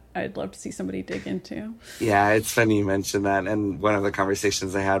that I'd love to see somebody dig into. Yeah, it's funny you mentioned that. And one of the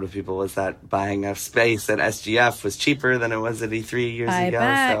conversations I had with people was that buying a space at SGF was cheaper than it was at E3 years ago. I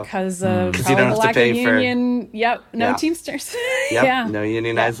bet, because of you don't have to pay union. No Teamsters. No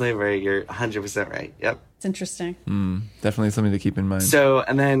unionized labor. You're 100% right. Yep. It's interesting. Definitely something to keep in mind. So,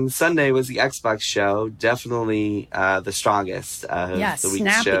 and then Sunday was the Xbox show. Definitely the strongest of the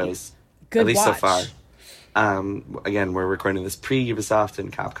week's shows. Good at least watch. so far. Again, we're recording this pre-Ubisoft and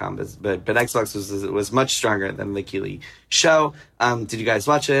Capcom, but Xbox was much stronger than the Keighley show. Did you guys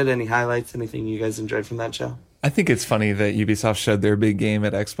watch it? Any highlights? Anything you guys enjoyed from that show? I think it's funny that Ubisoft showed their big game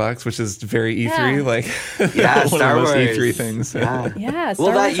at Xbox, which is very E3, Yeah. like Yeah, one Star of the most Wars. E3 things. Yeah. Yeah. Well,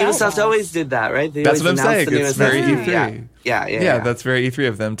 Star that Wars Ubisoft Outlaws. always did that, right? They That's always what I'm announced saying. the It's newest very episode. E3. Yeah. That's very E3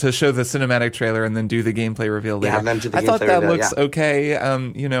 of them to show the cinematic trailer and then do the gameplay reveal later. Yeah, and then do the I thought gameplay that reveal, looks yeah. okay.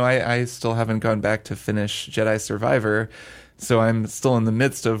 I still haven't gone back to finish Jedi Survivor, so I'm still in the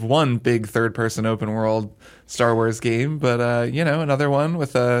midst of one big third-person open world Star Wars game. But another one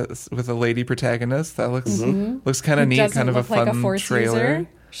with a lady protagonist that looks kind of Who neat, doesn't kind of a look like fun a Force trailer. user.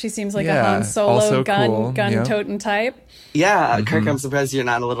 She seems like a Yeah, Han Solo also cool, gun yeah. toting type. Yeah, Kirk, I'm surprised you're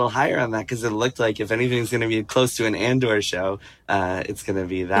not a little higher on that because it looked like if anything's going to be close to an Andor show, it's going to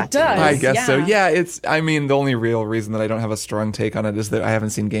be that. It does. I guess so. Yeah. Yeah, the only real reason that I don't have a strong take on it is that I haven't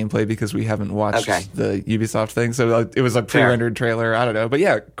seen gameplay because we haven't watched Okay. the Ubisoft thing. So it was a pre-rendered trailer. I don't know, but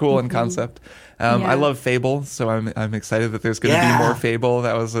yeah, cool in concept. I Yeah. love Fable, so I'm excited that there's going to Yeah. be more Fable.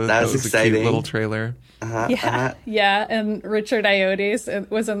 That was a exciting. cute little trailer. Yeah, and Richard Iotis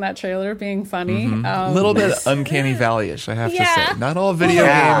was in that trailer being funny. A little bit uncanny valley-ish, I have to Yeah. say. Not all video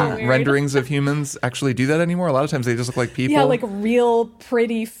Yeah. game Weird. renderings of humans actually do that anymore. A lot of times they just look like people. Yeah, like real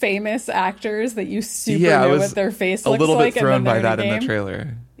pretty famous actors that you super I know was what their face a looks little like. bit thrown and then by they're that in in a the game. trailer.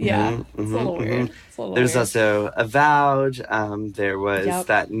 Yeah, it's a little weird. It's a little There's weird. also Avowed. There was Yep.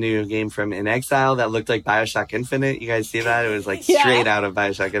 that new game from In Exile that looked like Bioshock Infinite. You guys see that? It was like Yeah. straight out of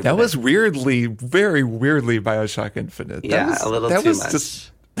Bioshock Infinite. That was very weirdly Bioshock Infinite. Yeah, a little that too was much.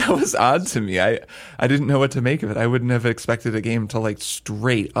 Just, that was odd to me. I didn't know what to make of it. I wouldn't have expected a game to like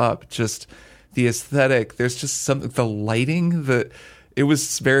straight up just the aesthetic. There's just something, the lighting, it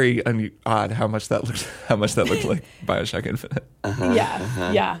was very odd how much that looked like Bioshock Infinite.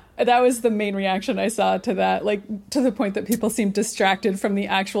 Yeah. That was the main reaction I saw to that, like to the point that people seemed distracted from the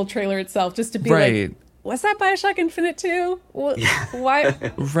actual trailer itself, just to be Right. like, was that Bioshock Infinite too? Why?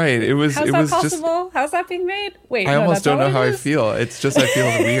 Right. It was. How's it that was just. possible? How's that being made? Wait, I no, almost that's all don't know it how I is? feel. It's just I feel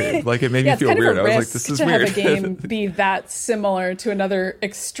weird. Like it made Yeah, me it's feel kind weird. of I a was risk like, this is to weird. have a game be that similar to another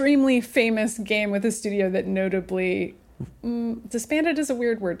extremely famous game with a studio that notably disbanded is a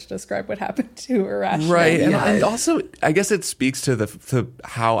weird word to describe what happened to Irrational. Right, Yeah. and also I guess it speaks to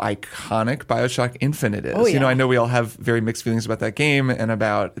how iconic Bioshock Infinite is. Oh, yeah. I know we all have very mixed feelings about that game and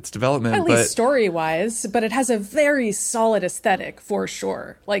about its development, At but least story-wise, but it has a very solid aesthetic for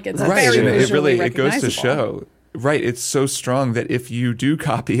sure. Like it's right, very and it visually really it goes to recognizable. show. Right, it's so strong that if you do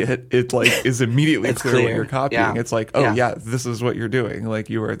copy it, it like is immediately It's clear what clear. you're copying. Yeah. It's like, this is what you're doing. Like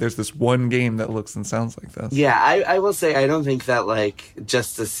there's this one game that looks and sounds like this. Yeah, I will say I don't think that like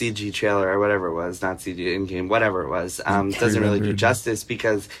just the CG trailer or whatever it was, not CG in-game, whatever it was, doesn't really do Pre-rendered. justice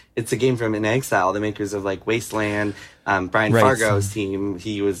because it's a game from In Exile, the makers of like Wasteland, Brian Right. Fargo's team.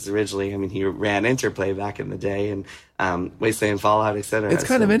 He was originally, he ran Interplay back in the day and Wasteland, Fallout, etc. It's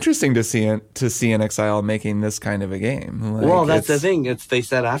kind of interesting to see in Exile making this kind of a game. Like, Well, that's the it's- thing. They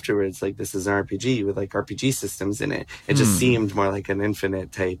said afterwards, like, this is an RPG with like RPG systems in it. It just seemed more like an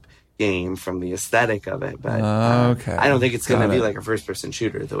Infinite type game from the aesthetic of it. But Okay. I don't think it's going Got to be it. like a first person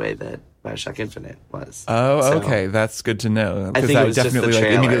shooter the way that Bioshock Infinite was. Oh, So, okay. That's good to know. I Because think it I was just the definitely like,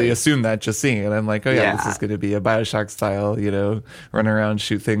 trailer. immediately assumed that just seeing it. I'm like, oh yeah, this Yeah. is going to be a Bioshock style, run around,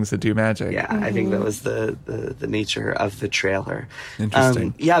 shoot things, and do magic. Yeah, I think that was the nature of the trailer.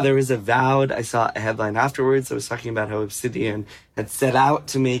 Interesting. There was Avowed. I saw a headline afterwards that was talking about how Obsidian had set out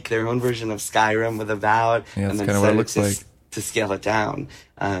to make their own version of Skyrim with Avowed, Yeah, and that's then kinda what it decided looks like. to scale it down.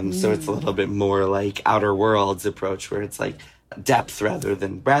 So it's a little bit more like Outer Worlds approach, where it's like depth rather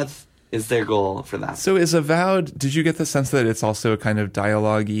than breadth is their goal for that. So is Avowed, did you get the sense that it's also a kind of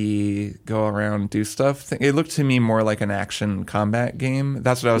dialogue-y, go around, do stuff thing? It looked to me more like an action combat game.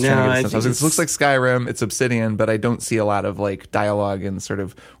 That's what I was trying to get a sense. I was like, this looks like Skyrim, it's Obsidian, but I don't see a lot of like dialogue and sort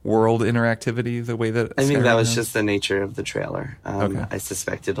of world interactivity the way that I think Skyrim that was has. just the nature of the trailer. Okay. I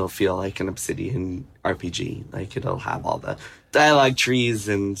suspect it'll feel like an Obsidian RPG. Like it'll have all the dialogue trees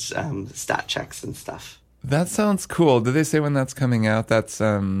and stat checks and stuff. That sounds cool. Did they say when that's coming out? That's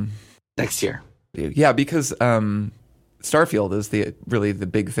Next year. yeah, because Starfield is really the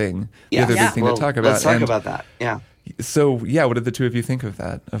big thing. Yeah. The other big thing Well, to talk about. Let's talk And about that. Yeah. So yeah, what did the two of you think of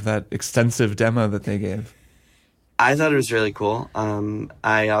that extensive demo that they gave? I thought it was really cool.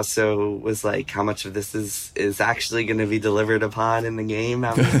 I also was like, how much of this is actually going to be delivered upon in the game?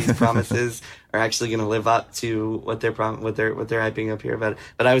 How many of these promises are actually going to live up to what they're hyping up here. But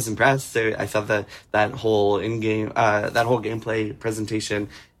I was impressed. I thought that whole gameplay presentation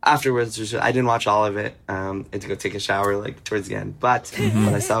afterwards, I didn't watch all of it. I had to go take a shower like towards the end, but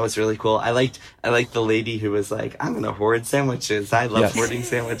what I saw was really cool. I liked the lady who was like, "I'm gonna hoard sandwiches. I love hoarding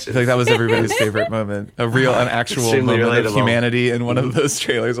sandwiches." I think that was everybody's favorite moment. An actual moment relatable. Of humanity in one of those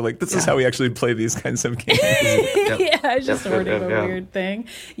trailers. I'm like, this is how we actually play these kinds of games. Yeah, just hoarding a weird thing.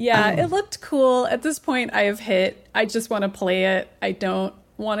 Yeah, it looked cool. At this point, I just want to play it. I don't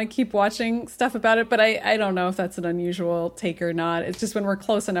want to keep watching stuff about it, but I don't know if that's an unusual take or not. It's just when we're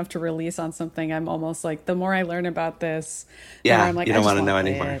close enough to release on something, I'm almost like, the more I learn about this, the more I'm like, you don't want to know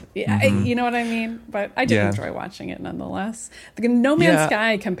anymore. Yeah, you know what I mean? But I did enjoy watching it nonetheless. The No Man's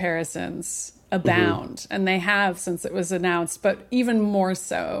Sky comparisons abound, and they have since it was announced, but even more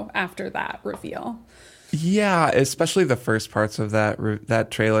so after that reveal. Yeah, especially the first parts of that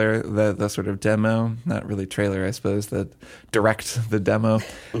trailer, the sort of demo, not really trailer, I suppose, the demo.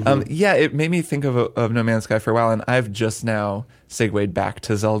 It made me think of No Man's Sky for a while, and I've just now segued back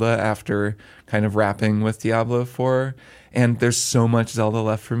to Zelda after kind of wrapping with Diablo 4. And there's so much Zelda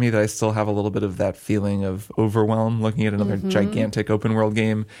left for me that I still have a little bit of that feeling of overwhelm looking at another gigantic open world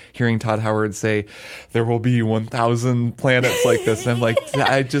game, hearing Todd Howard say, there will be 1,000 planets like this. And I'm like,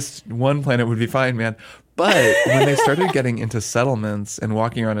 one planet would be fine, man. But when they started getting into settlements and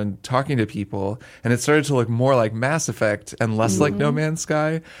walking around and talking to people, and it started to look more like Mass Effect and less like No Man's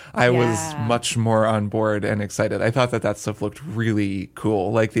Sky, I was much more on board and excited. I thought that stuff looked really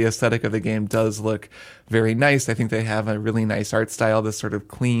cool. Like, the aesthetic of the game does look very nice. I think they have a really nice art style, this sort of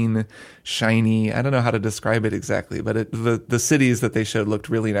clean, shiny, I don't know how to describe it exactly, but the cities that they showed looked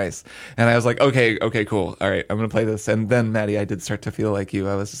really nice. And I was like, okay, cool. All right, I'm going to play this. And then, Maddie, I did start to feel like you.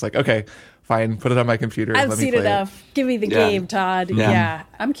 I was just like, okay, fine, put it on my computer. I've seen enough. Give me the game, Todd. Yeah.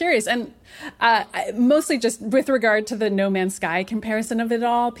 I'm curious. And mostly just with regard to the No Man's Sky comparison of it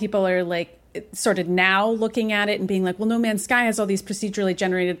all, people are like, sort of now looking at it and being like, well, No Man's Sky has all these procedurally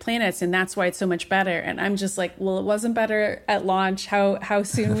generated planets, and that's why it's so much better. And I'm just like, well, it wasn't better at launch. How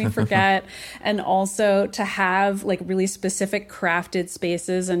soon we forget. And also to have like really specific crafted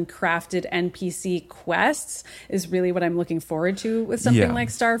spaces and crafted NPC quests is really what I'm looking forward to with something like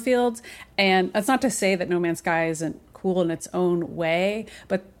Starfield. And that's not to say that No Man's Sky isn't cool in its own way,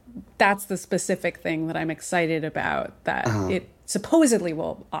 but that's the specific thing that I'm excited about that it supposedly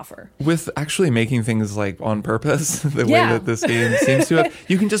will offer. With actually making things like on purpose, the way that this game seems to have,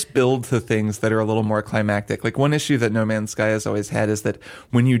 you can just build to things that are a little more climactic. Like, one issue that No Man's Sky has always had is that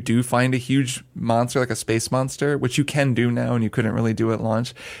when you do find a huge monster, like a space monster, which you can do now and you couldn't really do at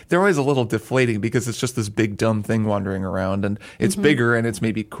launch, they're always a little deflating because it's just this big dumb thing wandering around, and it's bigger and it's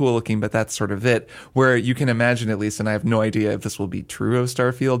maybe cool looking, but that's sort of it. Where you can imagine, at least, and I have no idea if this will be true of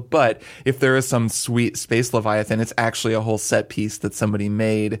Starfield, but if there is some sweet space Leviathan, it's actually a whole set piece that somebody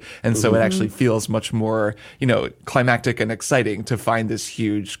made, and so it actually feels much more, climactic and exciting to find this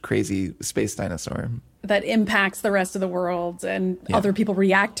huge, crazy space dinosaur that impacts the rest of the world, and other people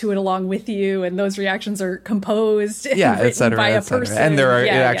react to it along with you, and those reactions are composed and written by a person. And it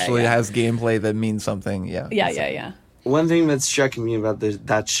actually has gameplay that means something. Yeah. One thing that struck me about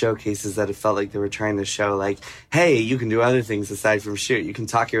that showcase is that it felt like they were trying to show, like, hey, you can do other things aside from shoot. You can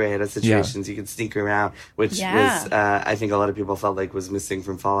talk your way out of situations. You can sneak around, which was, I think a lot of people felt like was missing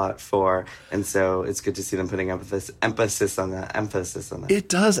from Fallout 4. And so it's good to see them putting up this emphasis on that. It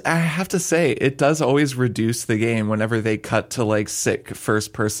does. I have to say, it does always reduce the game whenever they cut to, like, sick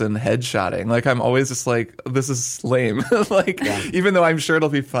first-person headshotting. Like, I'm always just like, this is lame. Even though I'm sure it'll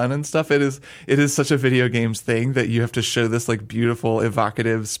be fun and stuff, it is such a video games thing that you have to show this like beautiful,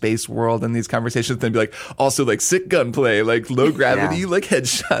 evocative space world and these conversations, then be like, also like sick gunplay, like low gravity, like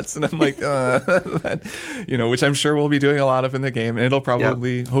headshots, and I'm like, which I'm sure we'll be doing a lot of in the game, and it'll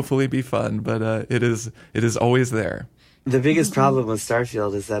probably, hopefully, be fun, but it is always there. The biggest problem with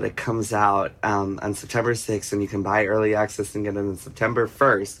Starfield is that it comes out on September 6th, and you can buy early access and get it on September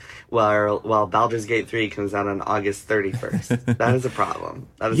 1st, while Baldur's Gate 3 comes out on August 31st. That is a problem.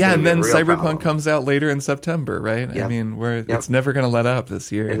 And then Cyberpunk comes out later in September, right? Yep. I mean, it's never going to let up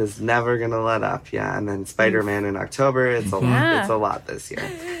this year. It is never going to let up, and then Spider-Man in October. It's a lot. It's a lot this year.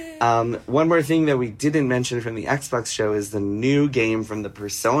 One more thing that we didn't mention from the Xbox show is the new game from the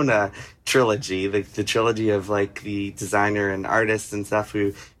Persona trilogy, the trilogy of like the designer and artists and stuff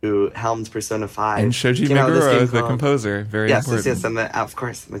who helmed Persona 5. And Shoji Meguro is the composer. Very important. Yes, and of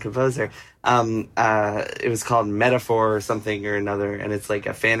course, the composer. It was called Metaphor or something or another, and it's like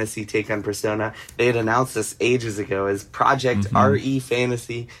a fantasy take on Persona. They had announced this ages ago as Project RE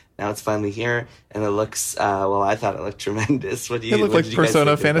Fantasy. Now it's finally here, and it looks, well, I thought it looked tremendous. What do you It looked like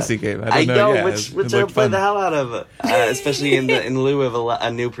Persona fantasy game. I know, yeah, which I'll play the hell out of, especially in lieu of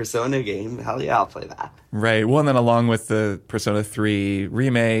a new Persona game. Hell yeah, I'll play that. Right. Well, and then along with the Persona 3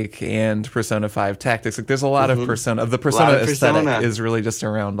 remake and Persona 5 Tactics, like there's a lot of Persona. The Persona aesthetic is really just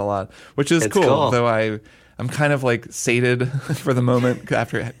around a lot, which is cool. Though I'm kind of like sated for the moment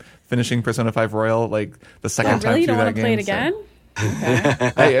after finishing Persona 5 Royal, like the second time really through that game. game. You don't want to play it again?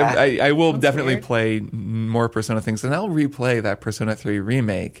 Okay. I will That's definitely weird. play more Persona things, and I'll replay that Persona 3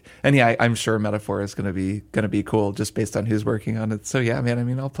 remake. And yeah, I'm sure Metaphor is going to be cool just based on who's working on it. So yeah, man, I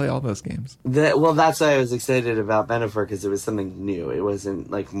mean, I'll play all those games. Well, that's why I was excited about Metaphor, because it was something new. It wasn't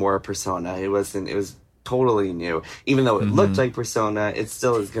like more Persona. It was totally new. Even though it looked like Persona, it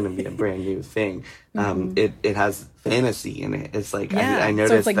still is going to be a brand new thing. It has fantasy in it. It's like I noticed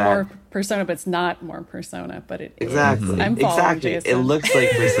so it's like that more Persona, but it's not more Persona. But it exactly. is. I'm following Exactly. Jason. It looks like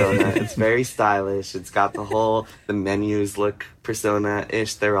Persona. It's very stylish. It's got the menus look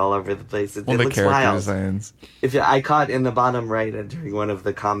Persona-ish. They're all over the place. It The looks character wild. designs. I caught in the bottom right during one of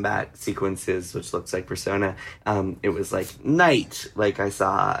the combat sequences, which looks like Persona, it was like night. Like I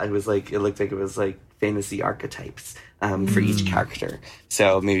saw, it looked like it was like fantasy archetypes for each character.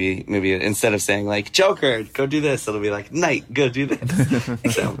 So maybe instead of saying like Joker, go do this, it'll be like Knight, go do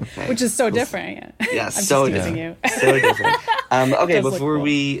this. So, hey, which is so different. Yeah, I'm so just teasing you. So different. Okay, Does look before cool.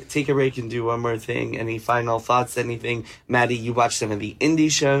 we take a break and do one more thing, any final thoughts? Anything, Maddie? You watched some of the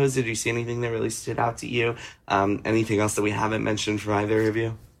indie shows. Did you see anything that really stood out to you? Anything else that we haven't mentioned from either of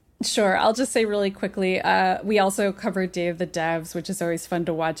you? Sure. I'll just say really quickly, we also covered Day of the Devs, which is always fun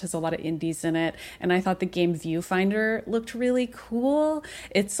to watch. Has a lot of indies in it. And I thought the game Viewfinder looked really cool.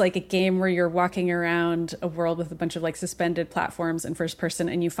 It's like a game where you're walking around a world with a bunch of like suspended platforms in first person,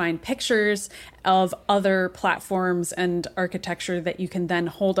 and you find pictures of other platforms and architecture that you can then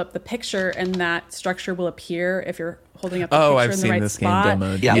hold up the picture, and that structure will appear if you're holding up the picture I've in the seen right this spot. game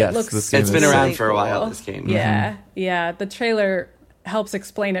demoed. Yeah. Yes, It looks this game It's is been around really for a while, cool. this game. Yeah, yeah. The trailer helps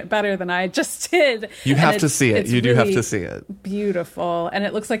explain it better than I just did. You And have to see it. it's You do have really to see it. Beautiful. And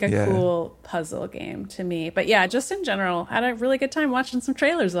it looks like a cool puzzle game to me. But yeah, just in general, I had a really good time watching some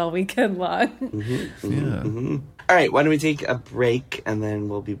trailers all weekend long. All right, why don't we take a break, and then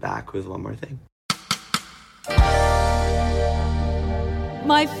we'll be back with one more thing.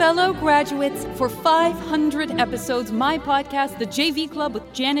 My fellow graduates, for 500 episodes, my podcast, The JV Club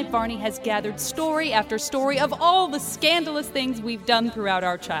with Janet Varney, has gathered story after story of all the scandalous things we've done throughout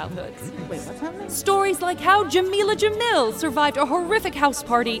our childhoods. Wait, what's happening? Stories like how Jamila Jamil survived a horrific house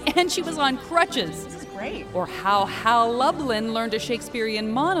party and she was on crutches. This is great. Or how Hal Lublin learned a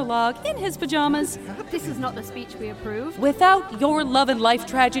Shakespearean monologue in his pajamas. This is not the speech we approve. Without your love and life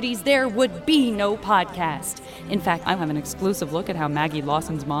tragedies, there would be no podcast. In fact, I have an exclusive look at how Maggie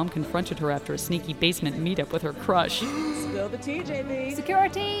Lawson's mom confronted her after a sneaky basement meetup with her crush. Spill the tea, JV.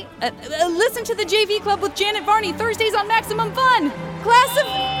 Security. Listen to the JV Club with Janet Varney, Thursdays on Maximum Fun. Class of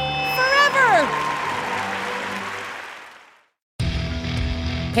forever.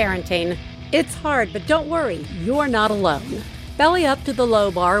 Parenting. It's hard, but don't worry, you're not alone. Belly up to the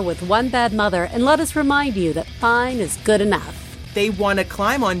low bar with One Bad Mother, and let us remind you that fine is good enough. They want to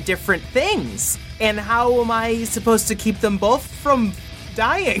climb on different things. And how am I supposed to keep them both from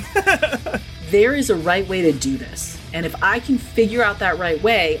dying? There is a right way to do this. And if I can figure out that right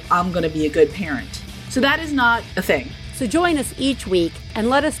way, I'm going to be a good parent. So that is not a thing. So join us each week and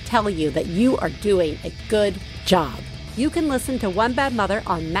let us tell you that you are doing a good job. You can listen to One Bad Mother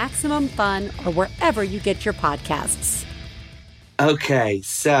on Maximum Fun or wherever you get your podcasts. Okay,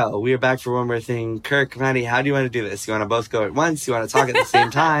 so we are back for one more thing. Kirk, Maddie, how do you want to do this? You want to both go at once? You want to talk at the same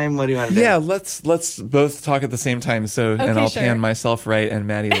time? What do you want to do? Yeah, let's both talk at the same time. So, and I'll sure. pan myself right and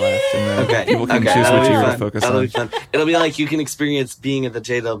Maddie left, and then Okay, people can choose that'll which be you fun. to focus That'll on. be fun. It'll be like you can experience being at the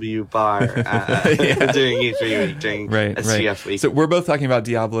JW bar during E3 week, during SGF week. So we're both talking about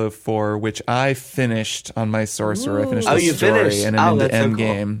Diablo 4, which I finished on my sorcerer. I finished the you story finished? and Oh, I'm into that's so end cool.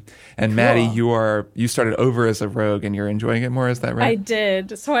 game. And Maddie, you started over as a rogue and you're enjoying it more. Is that I right?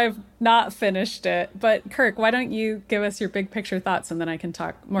 did. So I've not finished it. But Kirk, why don't you give us your big picture thoughts, and then I can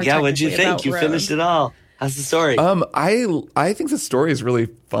talk more Yeah, what'd you technically think? about You Rogue. finished it all. How's the story? I think the story is really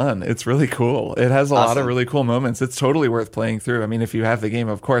fun. It's really cool. It has a lot of Awesome. really cool moments. It's totally worth playing through. I mean, if you have the game,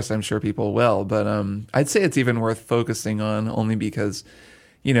 of course, I'm sure people will. But I'd say it's even worth focusing on only because,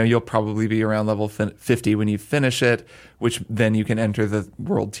 you'll probably be around level 50 when you finish it, which then you can enter the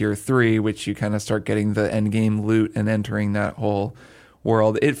world tier 3, which you kind of start getting the end game loot and entering that whole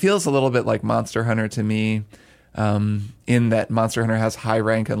world. It feels a little bit like Monster Hunter to me. in that Monster Hunter has high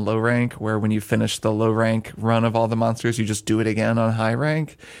rank and low rank, where when you finish the low rank run of all the monsters, you just do it again on high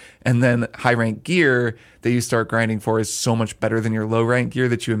rank. And then high rank gear that you start grinding for is so much better than your low rank gear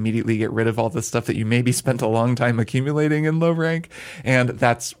that you immediately get rid of all the stuff that you maybe spent a long time accumulating in low rank. And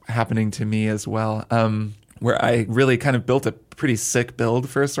that's happening to me as well. Where I really kind of built a pretty sick build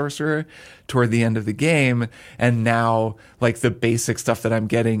for a sorcerer toward the end of the game. And now, like, the basic stuff that I'm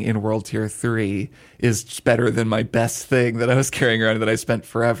getting in World Tier 3 is just better than my best thing that I was carrying around that I spent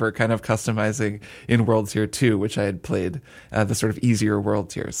forever kind of customizing in World Tier 2, which I had played the sort of easier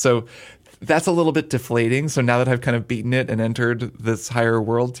World Tier. So that's a little bit deflating. So now that I've kind of beaten it and entered this higher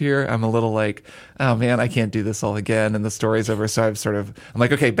world tier, I'm a little like, oh man, I can't do this all again. And the story's over. So I'm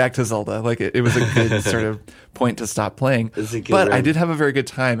like, okay, back to Zelda. Like it was a good sort of point to stop playing. But I did have a very good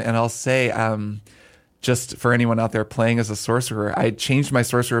time. And I'll say, just for anyone out there playing as a sorcerer, I changed my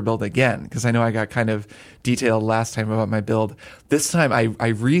sorcerer build again because I know I got kind of detailed last time about my build. This time I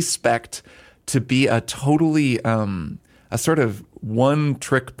respect to be a totally, a sort of one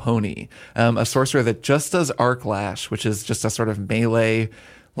trick pony, a sorcerer that just does Arc Lash, which is just a sort of melee,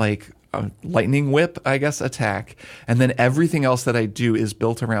 like lightning whip, I guess, attack. And then everything else that I do is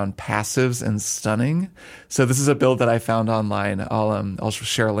built around passives and stunning. So this is a build that I found online. I'll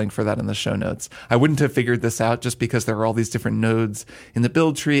share a link for that in the show notes. I wouldn't have figured this out just because there are all these different nodes in the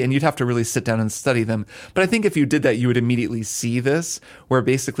build tree and you'd have to really sit down and study them. But I think if you did that, you would immediately see this, where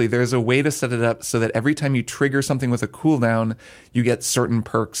basically there's a way to set it up so that every time you trigger something with a cooldown, you get certain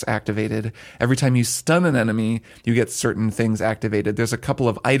perks activated. Every time you stun an enemy, you get certain things activated. There's a couple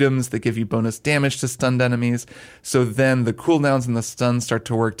of items that give you bonus damage to stunned enemies. So then the cooldowns and the stuns start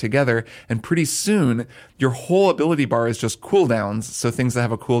to work together. And pretty soon, your whole ability bar is just cooldowns. So things that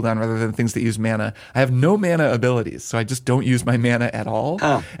have a cooldown rather than things that use mana. I have no mana abilities, so I just don't use my mana at all.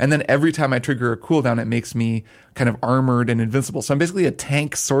 And then every time I trigger a cooldown, it makes me kind of armored and invincible. So I'm basically a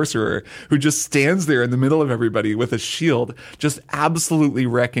tank sorcerer who just stands there in the middle of everybody with a shield, just absolutely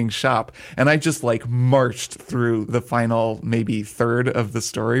wrecking shop. And I just like marched through the final maybe third of the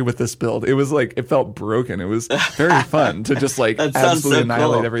story with this build. It was like, it felt broken. It was very fun to just like absolutely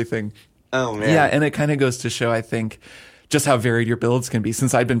annihilate everything. Oh man. Yeah. And it kind of goes to show, I think, just how varied your builds can be.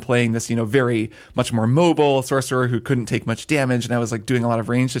 Since I'd been playing this, very much more mobile sorcerer who couldn't take much damage, and I was like doing a lot of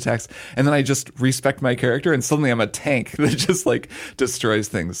ranged attacks, and then I just respect my character, and suddenly I'm a tank that just like destroys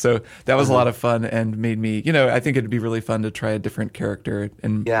things. So that was a lot of fun and made me, I think it'd be really fun to try a different character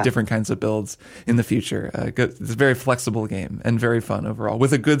and different kinds of builds in the future. It's a very flexible game and very fun overall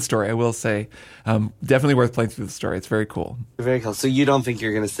with a good story, I will say. Definitely worth playing through the story. It's very cool. Very cool. So you don't think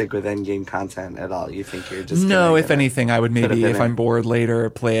you're going to stick with endgame content at all? You think you're just no? If anything, I would maybe, if I'm bored later,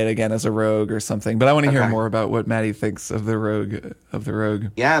 play it again as a rogue or something. But I want to hear more about what Maddie thinks of the rogue.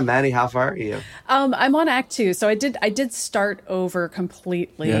 Yeah, Maddie, how far are you? I'm on Act 2, so I did start over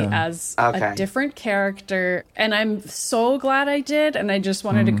completely as a different character, and I'm so glad I did. And I just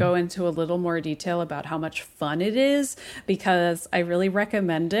wanted to go into a little more detail about how much fun it is, because I really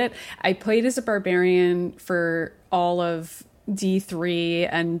recommend it. I played as a barbarian for all of D3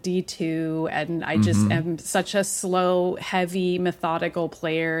 and D2, and I just am such a slow, heavy, methodical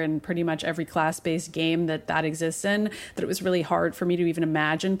player in pretty much every class-based game that exists in, that it was really hard for me to even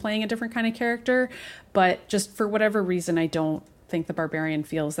imagine playing a different kind of character. But just for whatever reason, I don't think the barbarian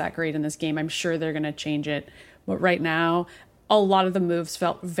feels that great in this game. I'm sure they're going to change it, but right now a lot of the moves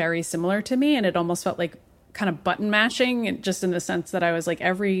felt very similar to me, and it almost felt like kind of button mashing, just in the sense that I was like,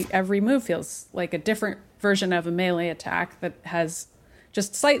 every move feels like a different version of a melee attack that has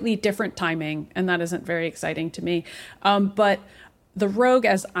just slightly different timing, and that isn't very exciting to me. But the rogue,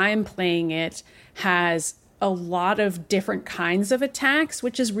 as I'm playing it, has a lot of different kinds of attacks,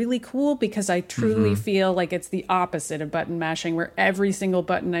 which is really cool, because I truly feel like it's the opposite of button mashing, where every single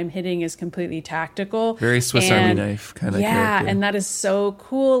button I'm hitting is completely tactical. Very Swiss Army knife kind of character. Yeah, and that is so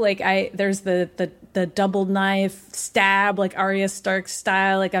cool. Like there's the double knife stab, like Arya Stark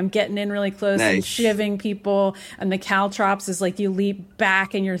style. Like I'm getting in really close and shivving people. And the caltrops is like you leap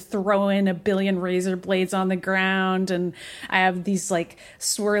back and you're throwing a billion razor blades on the ground. And I have these like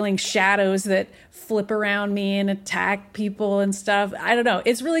swirling shadows that flip around me and attack people and stuff. I don't know.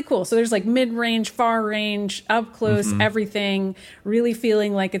 It's really cool. So there's like mid-range, far range, up close, everything. Really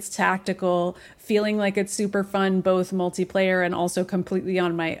feeling like it's tactical, feeling like it's super fun, both multiplayer and also completely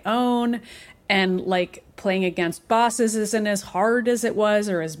on my own. And like playing against bosses isn't as hard as it was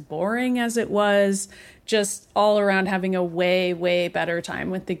or as boring as it was. Just all around having a way, way better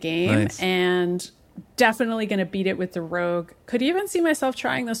time with the game. Nice. And definitely going to beat it with the rogue. Could even see myself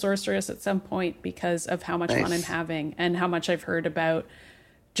trying the sorceress at some point because of how much fun I'm having and how much I've heard about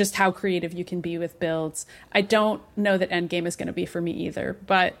just how creative you can be with builds. I don't know that Endgame is going to be for me either,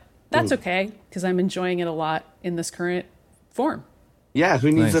 but that's okay because I'm enjoying it a lot in this current form. Yeah,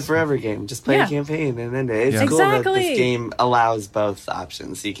 who needs Nice. a forever game? Just play a campaign and end it. It's cool that this game allows both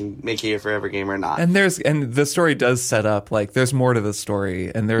options. So you can make it your forever game or not. And the story does set up, like, there's more to the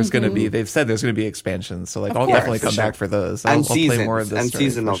story, and there's going to be, they've said there's going to be expansions, so, like, I'll definitely come back for those. I'll play more of this story.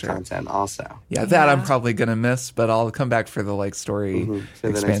 And seasonal content also. Yeah, that I'm probably going to miss, but I'll come back for the, like, story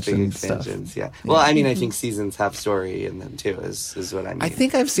for the next big expansions. Yeah. Well, I mean, I think seasons have story in them too, is what I mean. I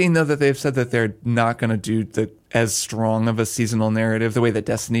think I've seen, though, that they've said that they're not going to do as strong of a seasonal narrative the way that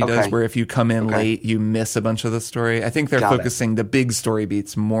Destiny does, where if you come in late, you miss a bunch of the story. I think they're focusing the big story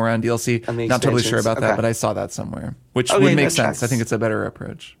beats more on DLC. Not totally sure about that, but I saw that somewhere, which would make sense. I think it's a better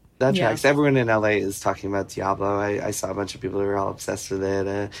approach. That tracks. Everyone in LA is talking about Diablo. I saw a bunch of people who were all obsessed with it.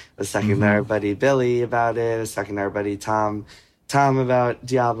 I was talking to our buddy Billy about it. I was talking to our buddy Tom about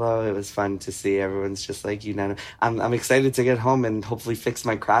Diablo. It was fun to see. Everyone's just like, I'm excited to get home and hopefully fix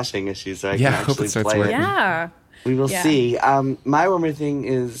my crashing issues so I can actually play it. Yeah. We will see. My one more thing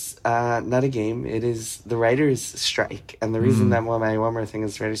is not a game. It is the writer's strike. And the reason that my one more thing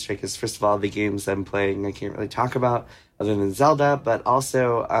is the writer's strike is, first of all, the games I'm playing I can't really talk about other than Zelda, but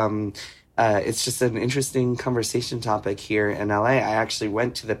also it's just an interesting conversation topic here in LA. I actually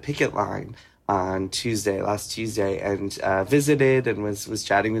went to the picket line on last Tuesday, and visited and was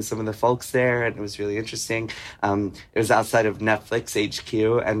chatting with some of the folks there, and it was really interesting. It was outside of Netflix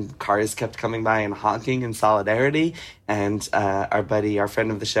HQ, and cars kept coming by and honking in solidarity. And our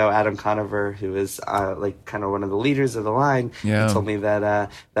friend of the show, Adam Conover, who is kind of one of the leaders of the line, told me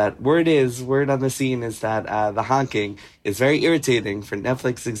that word on the scene is that the honking is very irritating for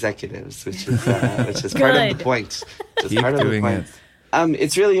Netflix executives, which is part of the point. Keep doing it.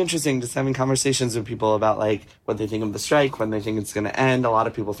 It's really interesting just having conversations with people about like what they think of the strike, when they think it's going to end. A lot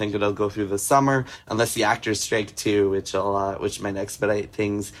of people think it'll go through the summer, unless the actors strike too, which might expedite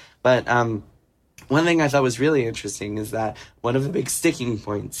things. But one thing I thought was really interesting is that one of the big sticking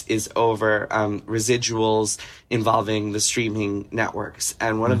points is over residuals involving the streaming networks,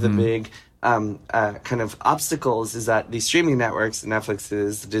 and one of the big kind of obstacles is that these streaming networks, the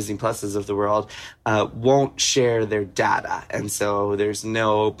Netflixes, the Disney Pluses of the world, won't share their data. And so there's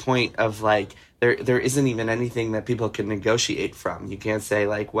no point of like, there isn't even anything that people can negotiate from. You can't say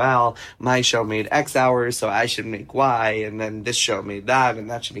like, well, my show made X hours, so I should make Y, and then this show made that, and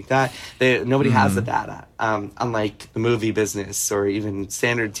that should make that. Nobody has the data. Unlike the movie business or even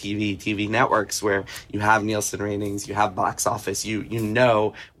standard TV networks where you have Nielsen ratings, you have box office, you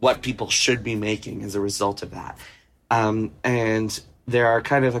know what people should be making as a result of that. And there are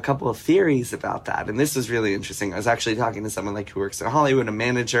kind of a couple of theories about that. And this is really interesting. I was actually talking to someone like who works in Hollywood, a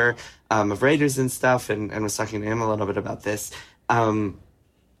manager of writers and stuff, and was talking to him a little bit about this.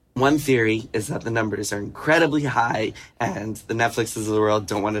 One theory is that the numbers are incredibly high and the Netflixes of the world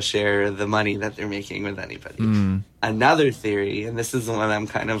don't want to share the money that they're making with anybody. Another theory, and this is the one I'm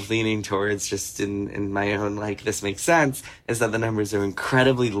kind of leaning towards just in my own, like, this makes sense, is that the numbers are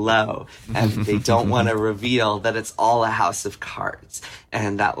incredibly low and they don't want to reveal that it's all a house of cards,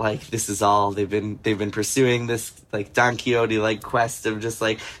 and that, like, this is all, they've been pursuing this, like, Don Quixote-like quest of just,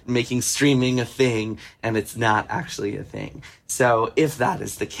 like, making streaming a thing, and it's not actually a thing. So if that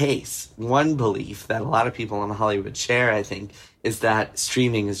is the case, one belief that a lot of people in Hollywood share, I think, is that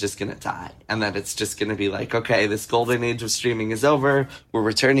streaming is just going to die, and that it's just going to be like, okay, this golden age of streaming is over. We're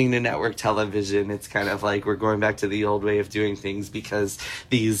returning to network television. It's kind of like we're going back to the old way of doing things because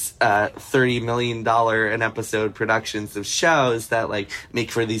these $30 million an episode productions of shows that like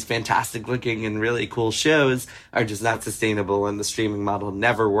make for these fantastic looking and really cool shows are just not sustainable, and the streaming model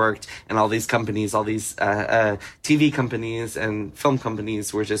never worked. And all these companies, all these TV companies and film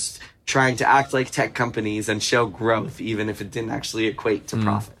companies were just trying to act like tech companies and show growth, even if it didn't actually equate to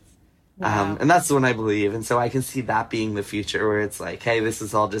profit. Wow. And that's the one I believe. And so I can see that being the future, where it's like, hey, this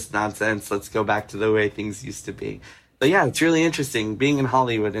is all just nonsense. Let's go back to the way things used to be. But yeah, it's really interesting being in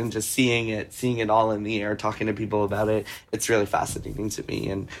Hollywood and just seeing it all in the air, talking to people about it. It's really fascinating to me.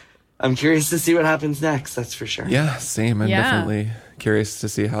 And I'm curious to see what happens next. That's for sure. Yeah, same. I'm definitely curious to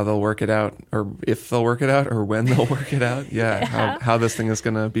see how they'll work it out, or if they'll work it out, or when they'll work it out. How this thing is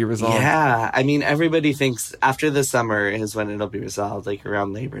going to be resolved. Yeah, I mean, everybody thinks after the summer is when it'll be resolved, like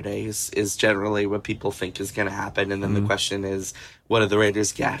around Labor Day is generally what people think is going to happen. And then the question is, what do the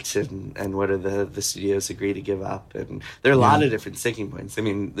writers get, and what do the studios agree to give up? And there are a lot of different sticking points. I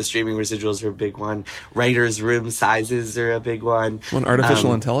mean, the streaming residuals are a big one. Writers' room sizes are a big one. Well,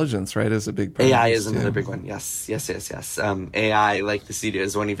 artificial intelligence, right, is a big part. AI is another big one. Yes. AI, like the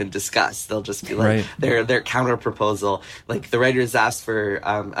studios won't even discuss. They'll just be like Right. their counter proposal. Like the writers asked for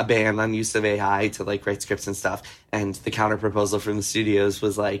a ban on use of AI to like write scripts and stuff, and the counter proposal from the studios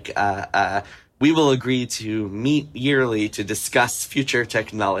was like, we will agree to meet yearly to discuss future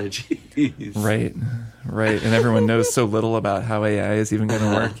technologies. Right. And everyone knows so little about how AI is even going to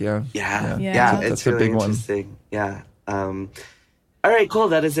work. Yeah. It's That's a really big one. interesting. Yeah. All right, cool.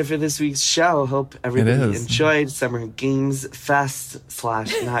 That is it for this week's show. Hope everybody enjoyed Summer Games Fest /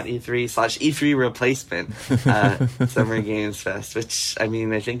 not E3 / E3 replacement Summer Games Fest, which I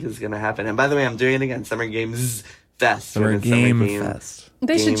mean I think is going to happen. And by the way, I'm doing it again. Summer Games Fest. Summer Game Fest.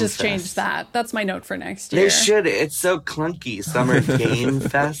 They should Game just Fest. change that. That's my note for next year. They should. It's so clunky. Summer Game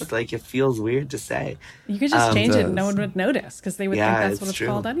Fest. Like, it feels weird to say. You could just change it and no one would notice because they would think that's what it's true.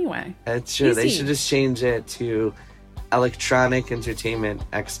 called anyway. It's true. They Easy. should just change it to Electronic Entertainment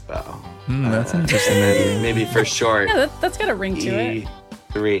Expo. That's interesting. And then maybe for short, Yeah, that's got a ring to it. E3.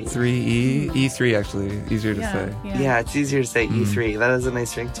 3E3 actually easier to say. Yeah, it's easier to say E3. That has a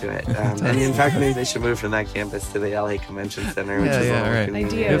nice ring to it. And in fact, maybe they should move from that campus to the LA Convention Center, which is a little right.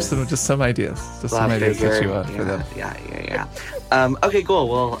 convenient. We have some ideas. Just some ideas to get you out for them. Yeah. Okay, cool.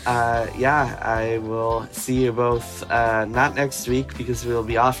 Well, I will see you both not next week because we'll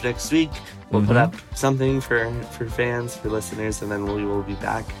be off next week. We'll put up something for fans, for listeners, and then we will be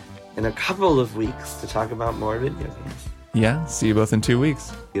back in a couple of weeks to talk about more video games. Yeah, see you both in 2 weeks.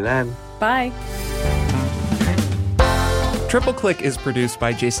 See you then. Bye. Triple Click is produced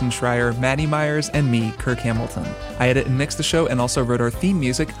by Jason Schreier, Maddie Myers, and me, Kirk Hamilton. I edit and mix the show and also wrote our theme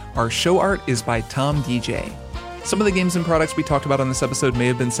music. Our show art is by Tom DJ. Some of the games and products we talked about on this episode may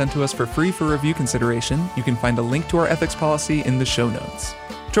have been sent to us for free for review consideration. You can find a link to our ethics policy in the show notes.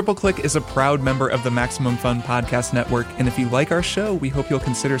 Triple Click is a proud member of the Maximum Fun Podcast Network, and if you like our show, we hope you'll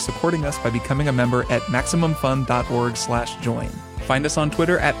consider supporting us by becoming a member at MaximumFun.org/join. Find us on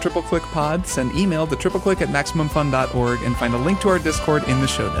Twitter at TripleClickPod, send email to tripleclick@MaximumFun.org, and find a link to our Discord in the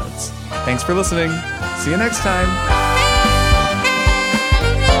show notes. Thanks for listening. See you next time.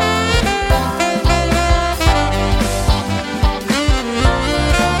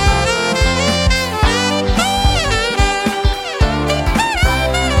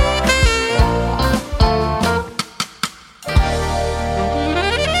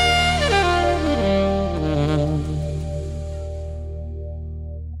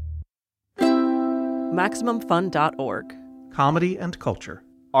 MaximumFun.org. Comedy and culture.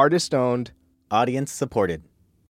 Artist owned. Audience supported.